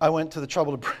 I went to the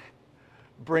trouble to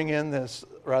bring in this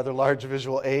rather large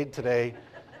visual aid today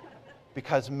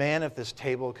because, man, if this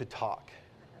table could talk.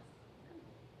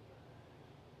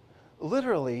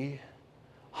 Literally,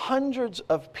 hundreds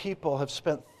of people have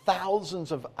spent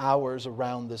thousands of hours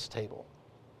around this table.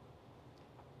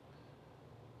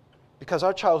 Because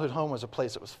our childhood home was a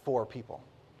place that was for people.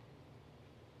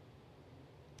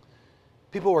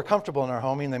 People were comfortable in our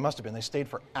home, and they must have been. They stayed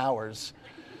for hours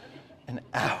and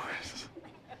hours.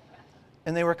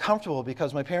 And they were comfortable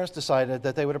because my parents decided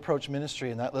that they would approach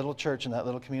ministry in that little church, in that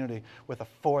little community, with a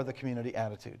for-the-community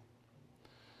attitude.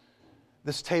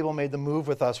 This table made the move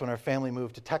with us when our family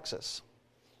moved to Texas.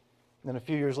 And then a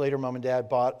few years later, Mom and Dad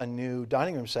bought a new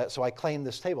dining room set, so I claimed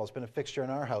this table. It's been a fixture in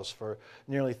our house for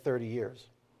nearly 30 years.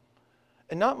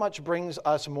 And not much brings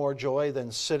us more joy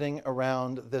than sitting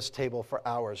around this table for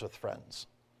hours with friends.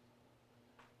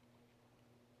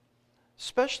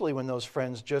 Especially when those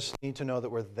friends just need to know that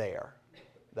we're there,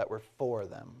 that we're for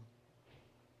them.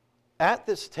 At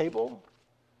this table,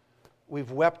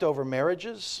 we've wept over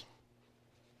marriages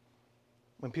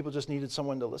when people just needed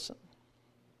someone to listen.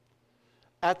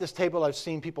 At this table, I've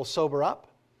seen people sober up.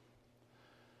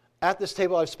 At this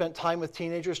table, I've spent time with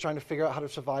teenagers trying to figure out how to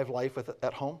survive life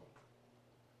at home.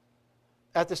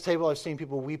 At this table, I've seen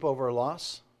people weep over a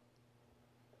loss.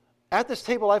 At this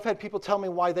table, I've had people tell me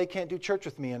why they can't do church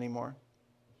with me anymore.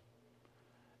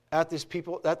 At this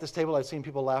table, I've seen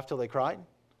people laugh till they cried.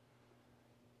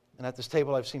 And at this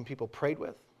table, I've seen people prayed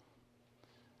with.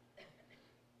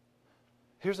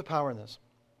 Here's the power in this.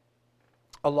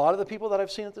 A lot of the people that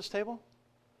I've seen at this table,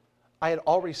 I had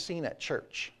already seen at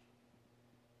church.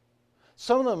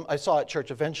 Some of them I saw at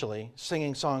church eventually,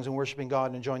 singing songs and worshiping God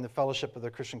and enjoying the fellowship of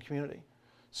their Christian community,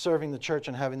 serving the church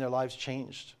and having their lives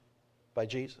changed by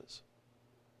Jesus.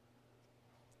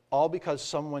 All because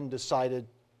someone decided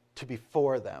to be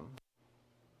for them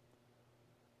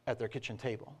at their kitchen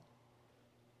table.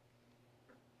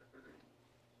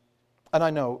 And I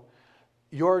know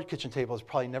your kitchen table has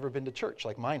probably never been to church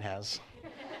like mine has.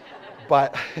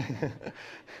 But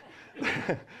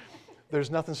there's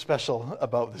nothing special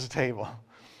about this table.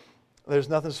 There's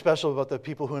nothing special about the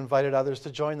people who invited others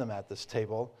to join them at this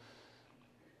table.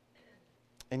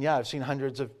 And yeah, I've seen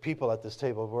hundreds of people at this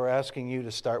table. We're asking you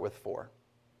to start with 4.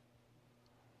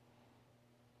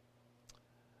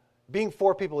 Being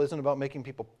for people isn't about making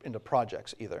people into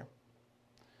projects either.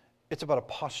 It's about a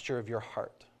posture of your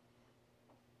heart.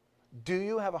 Do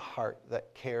you have a heart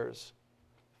that cares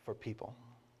for people?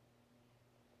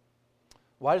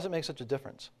 Why does it make such a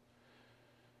difference?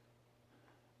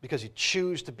 Because you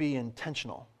choose to be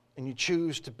intentional and you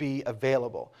choose to be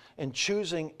available. And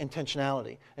choosing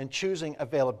intentionality and choosing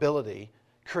availability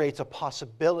creates a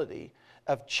possibility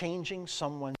of changing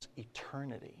someone's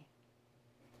eternity.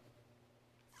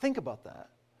 Think about that.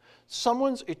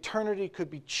 Someone's eternity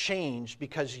could be changed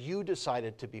because you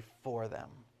decided to be for them.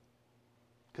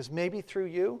 Because maybe through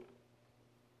you,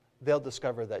 they'll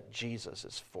discover that Jesus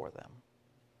is for them.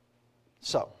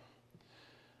 So,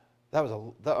 I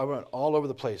went all over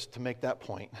the place to make that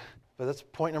point. But that's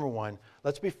point number 1.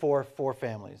 Let's be for 4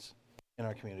 families in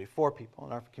our community, 4 people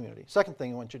in our community. Second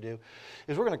thing I want you to do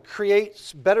is we're going to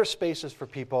create better spaces for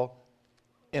people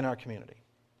in our community.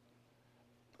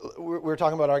 We're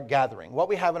talking about our gathering. What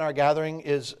we have in our gathering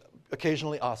is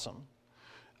occasionally awesome.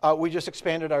 We just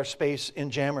expanded our space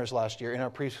in Jammers last year, in our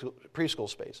preschool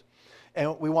space.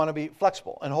 And we want to be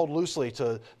flexible and hold loosely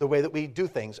to the way that we do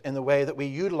things and the way that we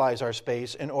utilize our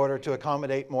space in order to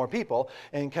accommodate more people.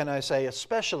 And can I say,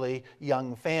 especially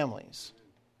young families.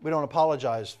 We don't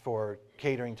apologize for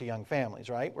catering to young families,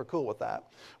 right? We're cool with that.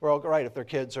 We're all right if their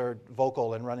kids are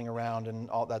vocal and running around and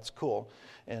all that's cool.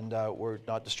 And we're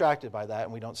not distracted by that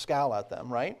and we don't scowl at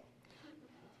them, right?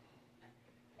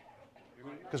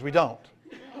 Because we don't.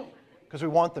 Because we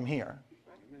want them here.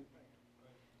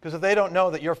 Because if they don't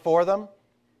know that you're for them,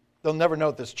 they'll never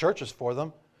know that this church is for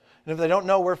them. And if they don't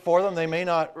know we're for them, they may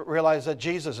not realize that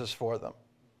Jesus is for them.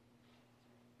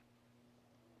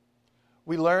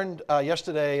 We learned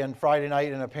yesterday and Friday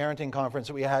night in a parenting conference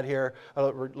that we had here, a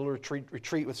little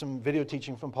retreat with some video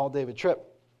teaching from Paul David Tripp.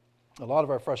 A lot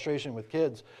of our frustration with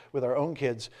kids, with our own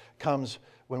kids, comes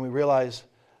when we realize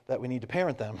that we need to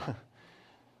parent them.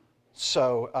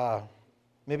 So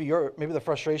maybe your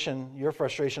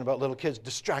frustration about little kids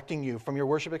distracting you from your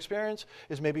worship experience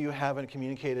is maybe you haven't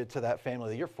communicated to that family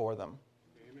that you're for them.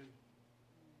 Amen.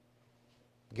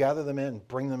 Gather them in,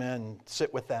 bring them in,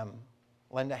 sit with them,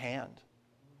 lend a hand.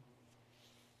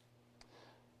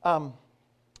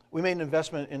 We made an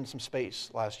investment in some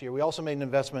space last year. We also made an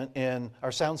investment in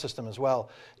our sound system as well.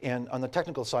 And on the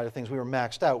technical side of things, we were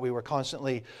maxed out. We were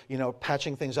constantly,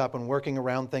 patching things up and working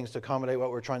around things to accommodate what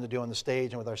we're trying to do on the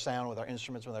stage and with our sound, with our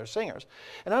instruments, with our singers.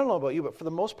 And I don't know about you, but for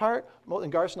the most part,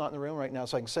 and Garth's not in the room right now,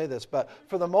 so I can say this, but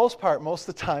for the most part, most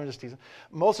of the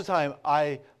time,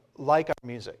 I like our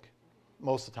music.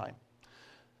 Most of the time.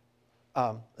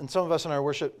 And some of us in our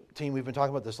worship team, we've been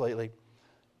talking about this lately,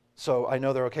 so I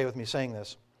know they're okay with me saying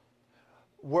this.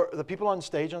 The people on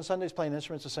stage on Sundays playing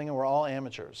instruments and singing, we're all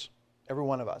amateurs, every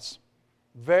one of us.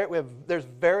 There's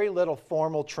very little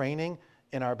formal training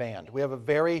in our band. We have a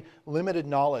very limited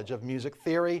knowledge of music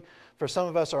theory. For some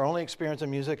of us, our only experience in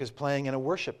music is playing in a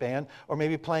worship band or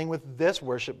maybe playing with this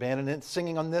worship band and then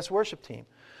singing on this worship team.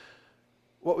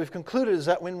 What we've concluded is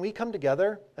that when we come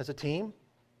together as a team,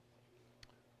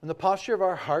 when the posture of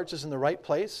our hearts is in the right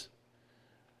place,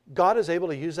 God is able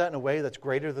to use that in a way that's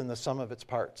greater than the sum of its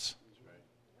parts.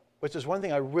 Which is one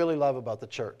thing I really love about the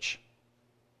church.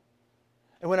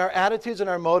 And when our attitudes and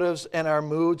our motives and our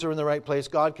moods are in the right place,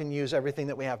 God can use everything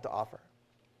that we have to offer.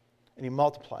 And He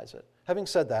multiplies it. Having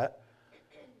said that,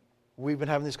 we've been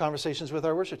having these conversations with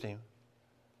our worship team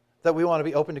that we want to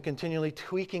be open to continually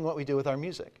tweaking what we do with our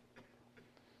music.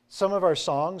 Some of our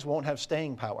songs won't have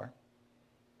staying power.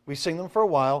 We sing them for a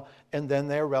while, and then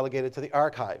they're relegated to the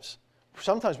archives.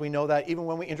 Sometimes we know that even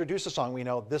when we introduce a song, we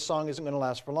know this song isn't going to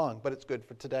last for long, but it's good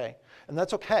for today. And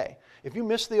that's okay. If you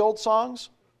miss the old songs,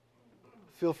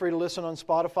 Feel free to listen on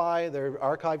Spotify. They're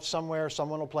archived somewhere.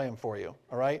 Someone will play them for you,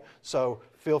 all right? So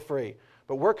feel free.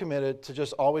 But we're committed to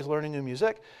just always learning new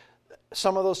music.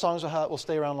 Some of those songs will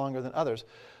stay around longer than others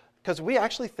because we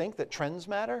actually think that trends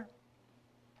matter.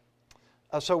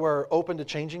 So we're open to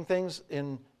changing things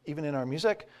even in our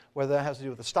music, whether that has to do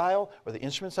with the style or the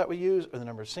instruments that we use or the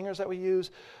number of singers that we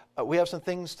use. We have some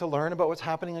things to learn about what's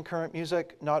happening in current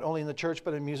music, not only in the church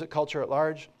but in music culture at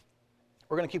large.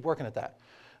 We're going to keep working at that.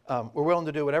 We're willing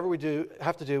to do whatever we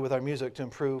have to do with our music to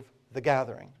improve the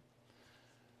gathering.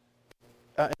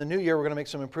 In the new year, we're going to make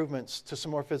some improvements to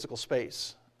some more physical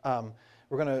space. We're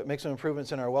going to make some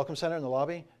improvements in our welcome center in the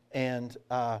lobby, and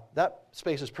that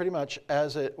space is pretty much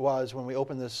as it was when we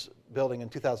opened this building in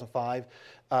 2005.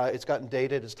 It's gotten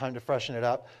dated. It's time to freshen it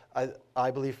up.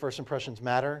 I believe first impressions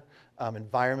matter.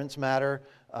 Environments matter.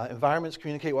 Environments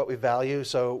communicate what we value,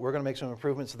 so we're going to make some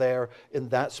improvements there in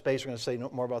that space. We're going to say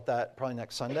more about that probably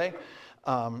next Sunday.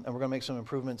 And we're going to make some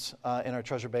improvements in our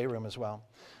Treasure Bay room as well.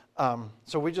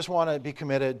 So we just want to be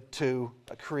committed to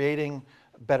creating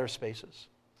better spaces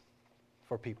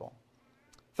for people.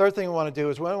 Third thing we want to do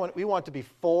is we want to be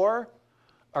for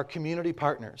our community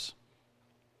partners.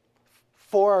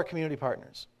 For our community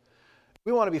partners.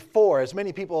 We want to be for as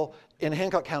many people in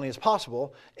Hancock County as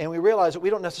possible, and we realize that we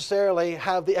don't necessarily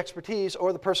have the expertise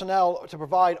or the personnel to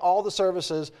provide all the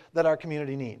services that our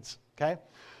community needs. Okay?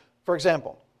 For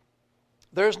example,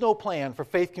 there's no plan for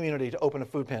Faith Community to open a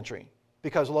food pantry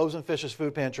because Loaves and Fishes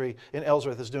Food Pantry in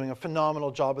Ellsworth is doing a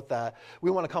phenomenal job with that. We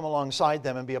want to come alongside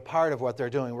them and be a part of what they're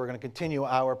doing. We're going to continue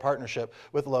our partnership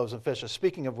with Loaves and Fishes.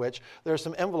 Speaking of which, there are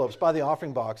some envelopes by the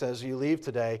offering box as you leave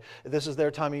today. This is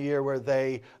their time of year where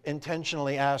they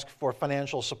intentionally ask for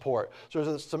financial support. So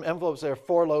there's some envelopes there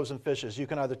for Loaves and Fishes. You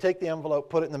can either take the envelope,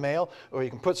 put it in the mail, or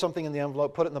you can put something in the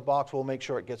envelope, put it in the box. We'll make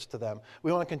sure it gets to them.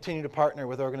 We want to continue to partner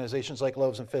with organizations like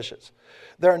Loaves and Fishes.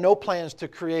 There are no plans to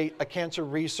create a cancer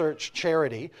research charity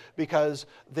because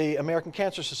the American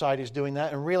Cancer Society is doing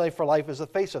that, and Relay for Life is the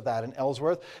face of that in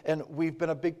Ellsworth, and we've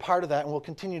been a big part of that and will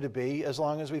continue to be as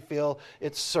long as we feel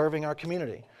it's serving our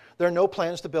community. There are no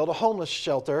plans to build a homeless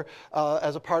shelter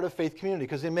as a part of Faith Community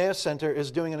because the Emmaus Center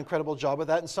is doing an incredible job with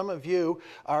that, and some of you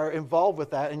are involved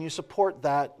with that and you support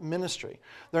that ministry.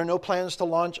 There are no plans to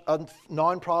launch a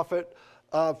nonprofit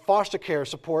foster care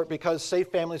support because Safe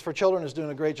Families for Children is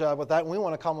doing a great job with that, and we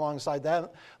want to come alongside them,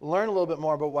 learn a little bit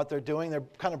more about what they're doing. They're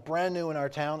kind of brand new in our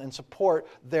town and support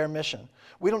their mission.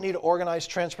 We don't need to organize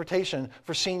transportation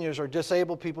for seniors or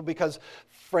disabled people because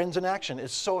Friends in Action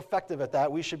is so effective at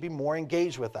that. We should be more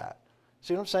engaged with that.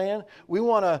 See what I'm saying?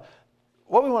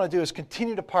 What we want to do is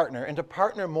continue to partner and to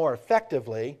partner more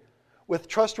effectively with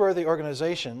trustworthy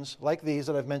organizations like these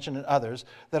that I've mentioned and others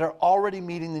that are already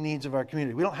meeting the needs of our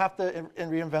community. We don't have to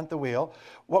reinvent the wheel.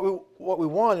 What we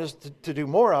want is to do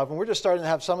more of, and we're just starting to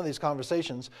have some of these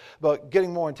conversations about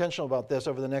getting more intentional about this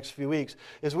over the next few weeks,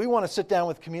 is we want to sit down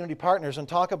with community partners and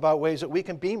talk about ways that we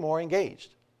can be more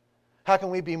engaged. How can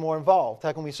we be more involved?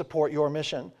 How can we support your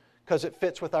mission? Because it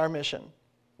fits with our mission.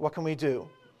 What can we do?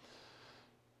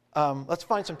 Let's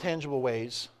find some tangible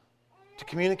ways to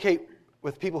communicate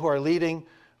with people who are leading,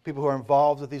 people who are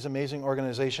involved with these amazing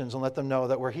organizations, and let them know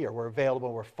that we're here, we're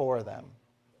available, we're for them.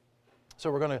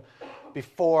 So we're going to be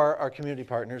for our community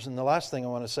partners. And the last thing I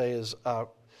want to say is,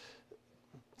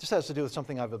 just has to do with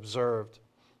something I've observed.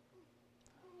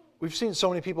 We've seen so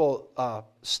many people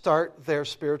start their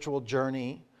spiritual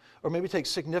journey, or maybe take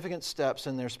significant steps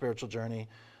in their spiritual journey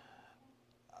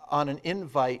on an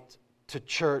invite to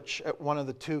church at one of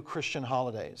the two Christian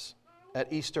holidays,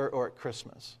 at Easter or at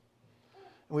Christmas.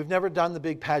 We've never done the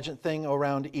big pageant thing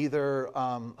around either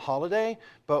holiday,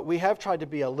 but we have tried to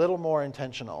be a little more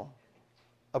intentional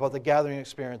about the gathering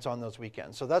experience on those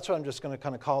weekends. So that's what I'm just going to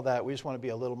kind of call that. We just want to be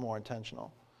a little more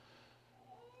intentional.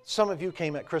 Some of you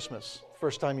came at Christmas,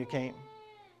 first time you came.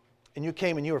 And you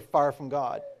came and you were far from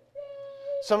God.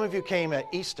 Some of you came at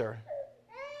Easter.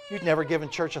 You'd never given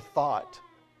church a thought.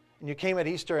 And you came at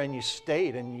Easter and you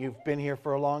stayed, and you've been here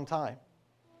for a long time.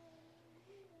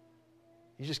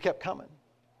 You just kept coming.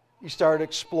 You started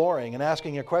exploring and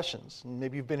asking your questions, and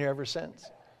maybe you've been here ever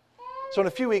since. So in a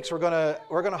few weeks, we're going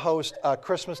to host a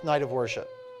Christmas night of worship.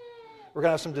 We're going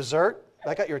to have some dessert.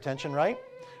 That got your attention, right?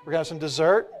 We're going to have some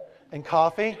dessert and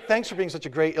coffee. Thanks for being such a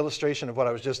great illustration of what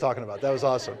I was just talking about. That was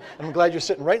awesome. And I'm glad you're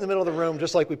sitting right in the middle of the room,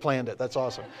 just like we planned it. That's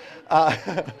awesome. We're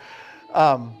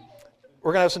going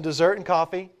to have some dessert and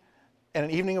coffee and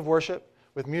an evening of worship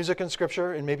with music and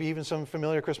scripture and maybe even some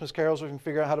familiar Christmas carols. We can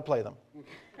figure out how to play them.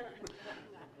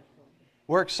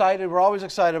 We're excited. We're always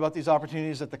excited about these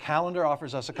opportunities that the calendar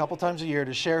offers us a couple times a year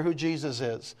to share who Jesus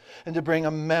is and to bring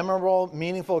a memorable,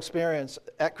 meaningful experience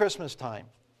at Christmas time.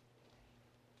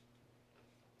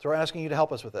 So we're asking you to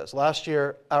help us with this. Last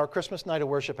year, our Christmas night of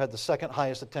worship had the second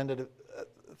highest attended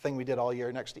thing we did all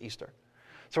year next to Easter.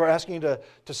 So we're asking you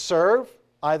to serve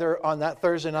either on that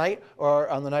Thursday night or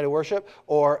on the night of worship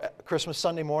or Christmas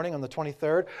Sunday morning on the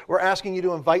 23rd. We're asking you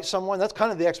to invite someone. That's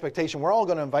kind of the expectation. We're all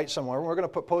going to invite someone. We're going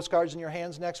to put postcards in your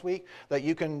hands next week that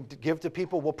you can give to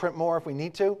people. We'll print more if we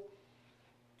need to.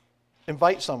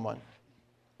 Invite someone.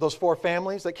 Those 4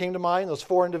 families that came to mind, those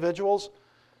 4 individuals,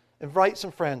 invite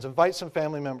some friends, invite some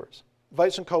family members,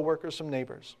 invite some coworkers, some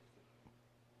neighbors.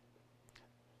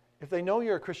 If they know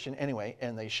you're a Christian anyway,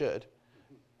 and they should,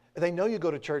 they know you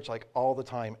go to church like all the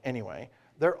time anyway,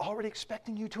 they're already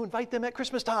expecting you to invite them at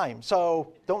Christmas time,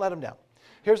 so don't let them down.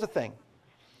 Here's the thing.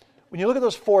 When you look at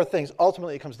those 4 things,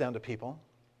 ultimately it comes down to people.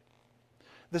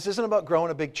 This isn't about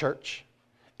growing a big church.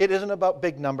 It isn't about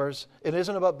big numbers. It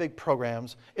isn't about big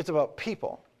programs. It's about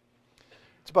people.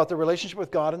 It's about their relationship with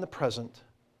God in the present.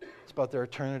 It's about their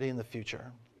eternity in the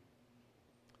future.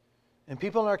 And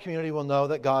people in our community will know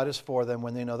that God is for them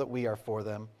when they know that we are for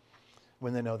them,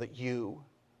 when they know that you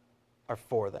are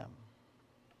for them.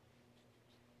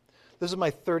 This is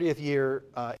my 30th year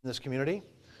in this community.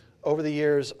 Over the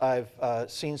years, I've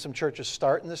seen some churches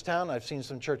start in this town. I've seen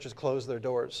some churches close their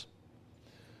doors.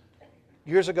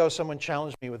 Years ago, someone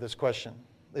challenged me with this question.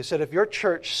 They said, if your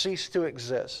church ceased to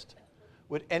exist,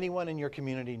 would anyone in your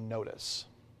community notice?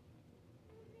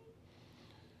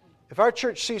 If our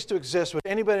church ceased to exist, would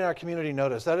anybody in our community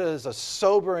notice? That is a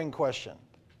sobering question.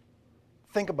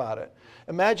 Think about it.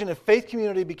 Imagine if Faith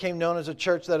Community became known as a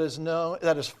church that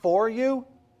is for you.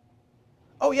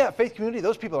 Oh yeah, Faith Community,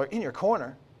 those people are in your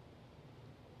corner.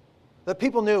 That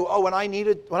people knew, oh, when I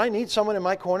need someone in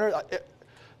my corner,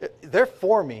 they're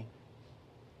for me.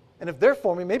 And if they're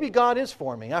for me, maybe God is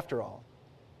for me after all.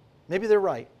 Maybe they're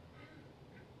right.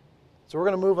 So we're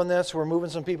going to move on this. We're moving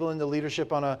some people into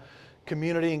leadership on a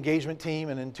community engagement team,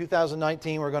 and in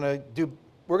 2019 we're going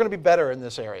to be better in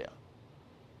this area.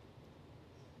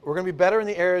 We're going to be better in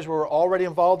the areas where we're already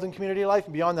involved in community life,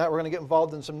 and beyond that we're going to get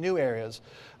involved in some new areas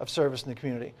of service in the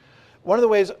community. One of the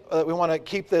ways that we want to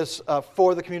keep this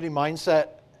for the community mindset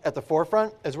at the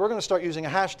forefront is we're going to start using a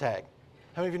hashtag.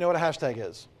 How many of you know what a hashtag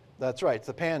is? That's right, it's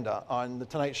the panda on the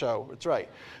Tonight Show. That's right.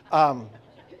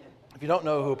 If you don't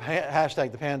know who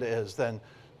hashtag the panda is, then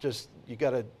just you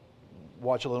got to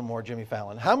watch a little more Jimmy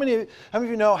Fallon. How many of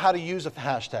you know how to use a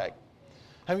hashtag?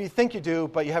 How many of you think you do,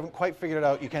 but you haven't quite figured it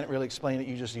out, you can't really explain it,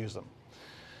 you just use them?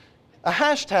 A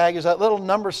hashtag is that little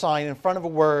number sign in front of a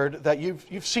word that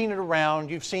you've seen it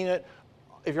around, you've seen it,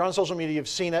 if you're on social media, you've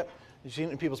seen it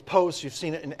in people's posts, you've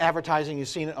seen it in advertising, you've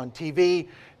seen it on TV.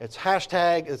 It's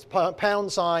hashtag, it's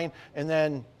pound sign, and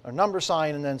then a number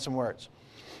sign, and then some words.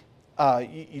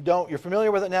 You're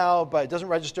familiar with it now, but it doesn't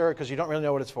register because you don't really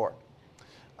know what it's for.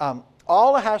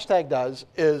 All a hashtag does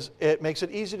is it makes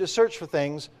it easy to search for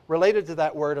things related to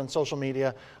that word on social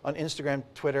media, on Instagram,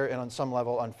 Twitter, and on some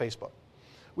level on Facebook.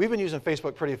 We've been using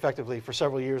Facebook pretty effectively for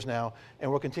several years now, and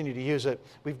we'll continue to use it.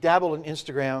 We've dabbled in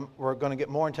Instagram. We're going to get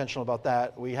more intentional about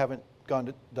that. We haven't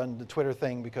done the Twitter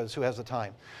thing because who has the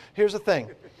time? Here's the thing.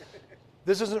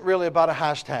 This isn't really about a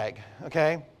hashtag,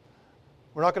 okay?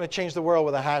 We're not going to change the world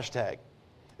with a hashtag.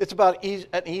 It's about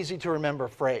an easy-to-remember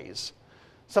phrase,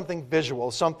 something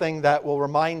visual, something that will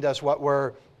remind us what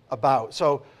we're about.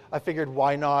 So I figured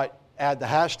why not add the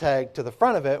hashtag to the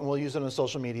front of it, and we'll use it on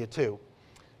social media too.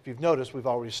 If you've noticed, we've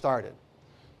already started.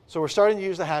 So we're starting to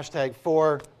use the hashtag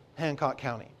for Hancock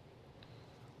County.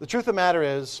 The truth of the matter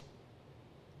is,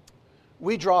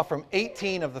 we draw from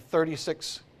 18 of the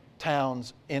 36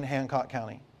 towns in Hancock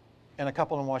County and a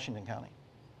couple in Washington County.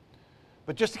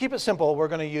 But just to keep it simple, we're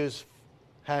going to use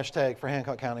hashtag for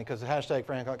Hancock County because the hashtag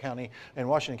for Hancock County and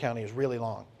Washington County is really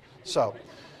long. So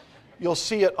you'll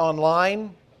see it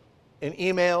online, in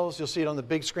emails, you'll see it on the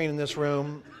big screen in this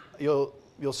room, you'll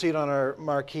see it on our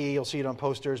marquee, you'll see it on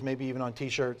posters, maybe even on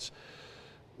t-shirts.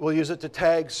 We'll use it to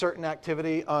tag certain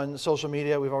activity on social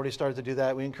media. We've already started to do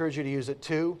that. We encourage you to use it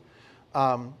too.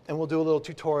 And we'll do a little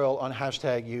tutorial on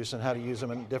hashtag use and how to use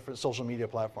them in different social media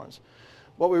platforms.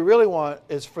 What we really want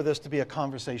is for this to be a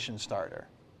conversation starter.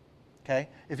 Okay?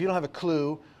 If you don't have a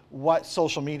clue what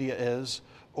social media is,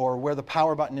 or where the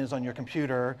power button is on your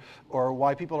computer, or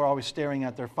why people are always staring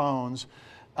at their phones,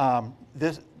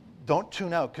 don't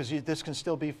tune out because this can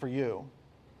still be for you.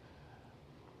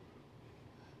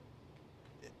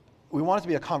 We want it to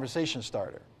be a conversation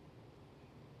starter.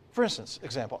 For instance,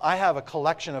 example, I have a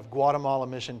collection of Guatemala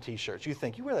Mission t-shirts. You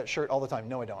think, you wear that shirt all the time.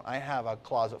 No, I don't. I have a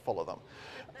closet full of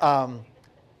them.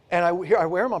 And I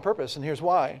wear them on purpose, and here's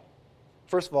why.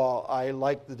 First of all, I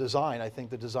like the design. I think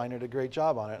the designer did a great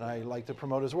job on it, and I like to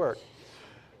promote his work.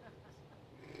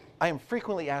 I am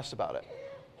frequently asked about it.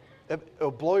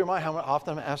 It'll blow your mind how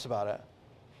often I'm asked about it.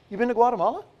 You been to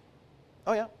Guatemala?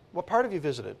 Oh, yeah. What part have you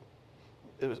visited?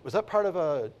 Was that part of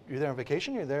you're there on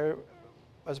vacation? You're there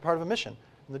as a part of a mission?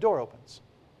 And the door opens.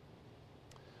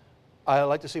 I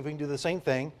like to see if we can do the same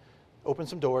thing, open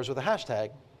some doors with a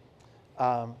hashtag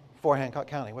for Hancock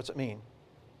County. What's it mean?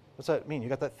 What's that mean? You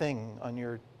got that thing on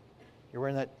you're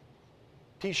wearing that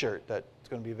T-shirt that's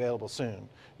going to be available soon.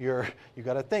 You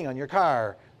got a thing on your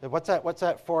car. What's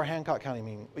that for Hancock County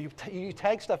mean? You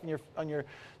tag stuff on your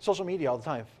social media all the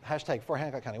time. Hashtag for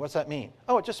Hancock County. What's that mean?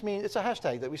 Oh, it just means it's a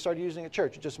hashtag that we started using at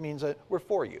church. It just means that we're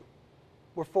for you.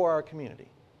 We're for our community.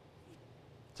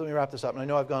 So let me wrap this up. And I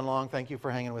know I've gone long. Thank you for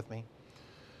hanging with me.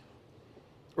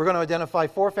 We're going to identify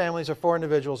 4 families or 4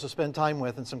 individuals to spend time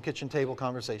with in some kitchen table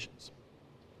conversations.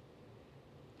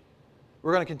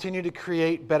 We're going to continue to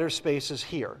create better spaces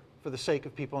here for the sake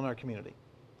of people in our community.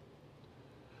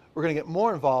 We're going to get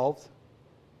more involved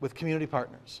with community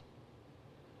partners.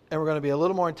 And we're going to be a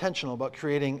little more intentional about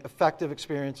creating effective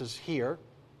experiences here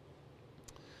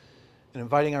and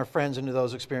inviting our friends into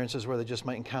those experiences where they just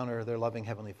might encounter their loving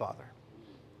Heavenly Father.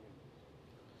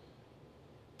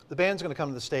 The band's going to come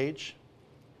to the stage.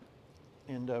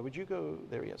 And would you go?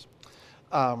 There he is.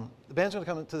 The band's going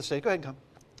to come to the stage. Go ahead and come.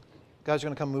 Guys are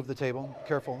going to come move the table.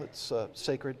 Careful, it's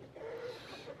sacred.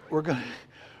 We're going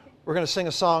to sing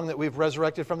a song that we've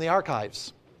resurrected from the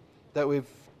archives, that we've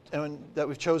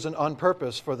chosen on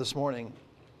purpose for this morning.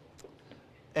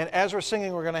 And as we're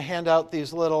singing, we're going to hand out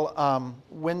these little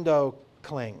window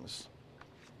clings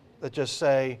that just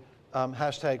say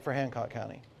hashtag for Hancock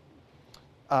County.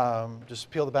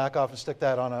 Just peel the back off and stick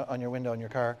that on your window in your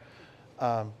car.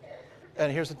 And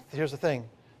here's the thing.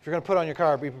 If you're going to put it on your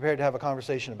car, be prepared to have a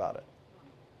conversation about it.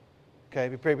 Okay,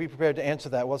 be prepared to answer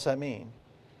that. What's that mean?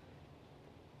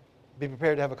 Be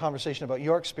prepared to have a conversation about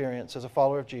your experience as a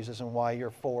follower of Jesus and why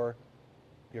you're for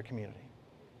your community.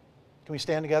 Can we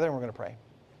stand together and we're going to pray?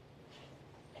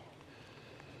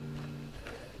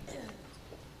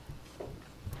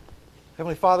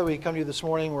 Heavenly Father, we come to you this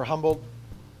morning. We're humbled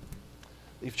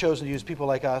that you've chosen to use people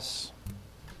like us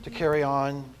to carry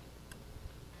on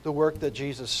the work that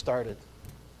Jesus started.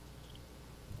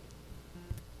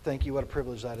 Thank you. What a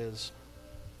privilege that is.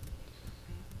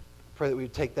 Pray that we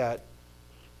would take that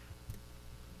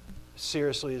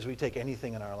seriously as we take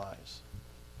anything in our lives.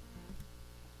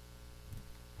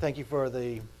 Thank you for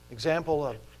the example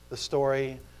of the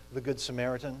story of the Good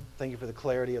Samaritan. Thank you for the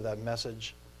clarity of that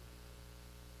message.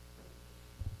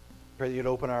 Pray that you'd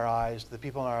open our eyes to the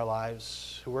people in our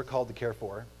lives who we're called to care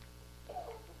for.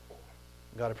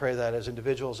 God, I pray that as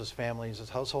individuals, as families, as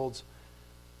households,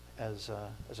 as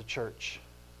a church,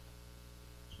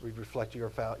 we reflect your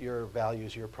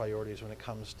values, your priorities when it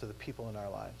comes to the people in our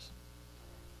lives.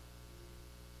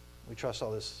 We trust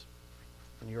all this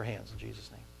in your hands, in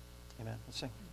Jesus' name. Amen. Let's sing.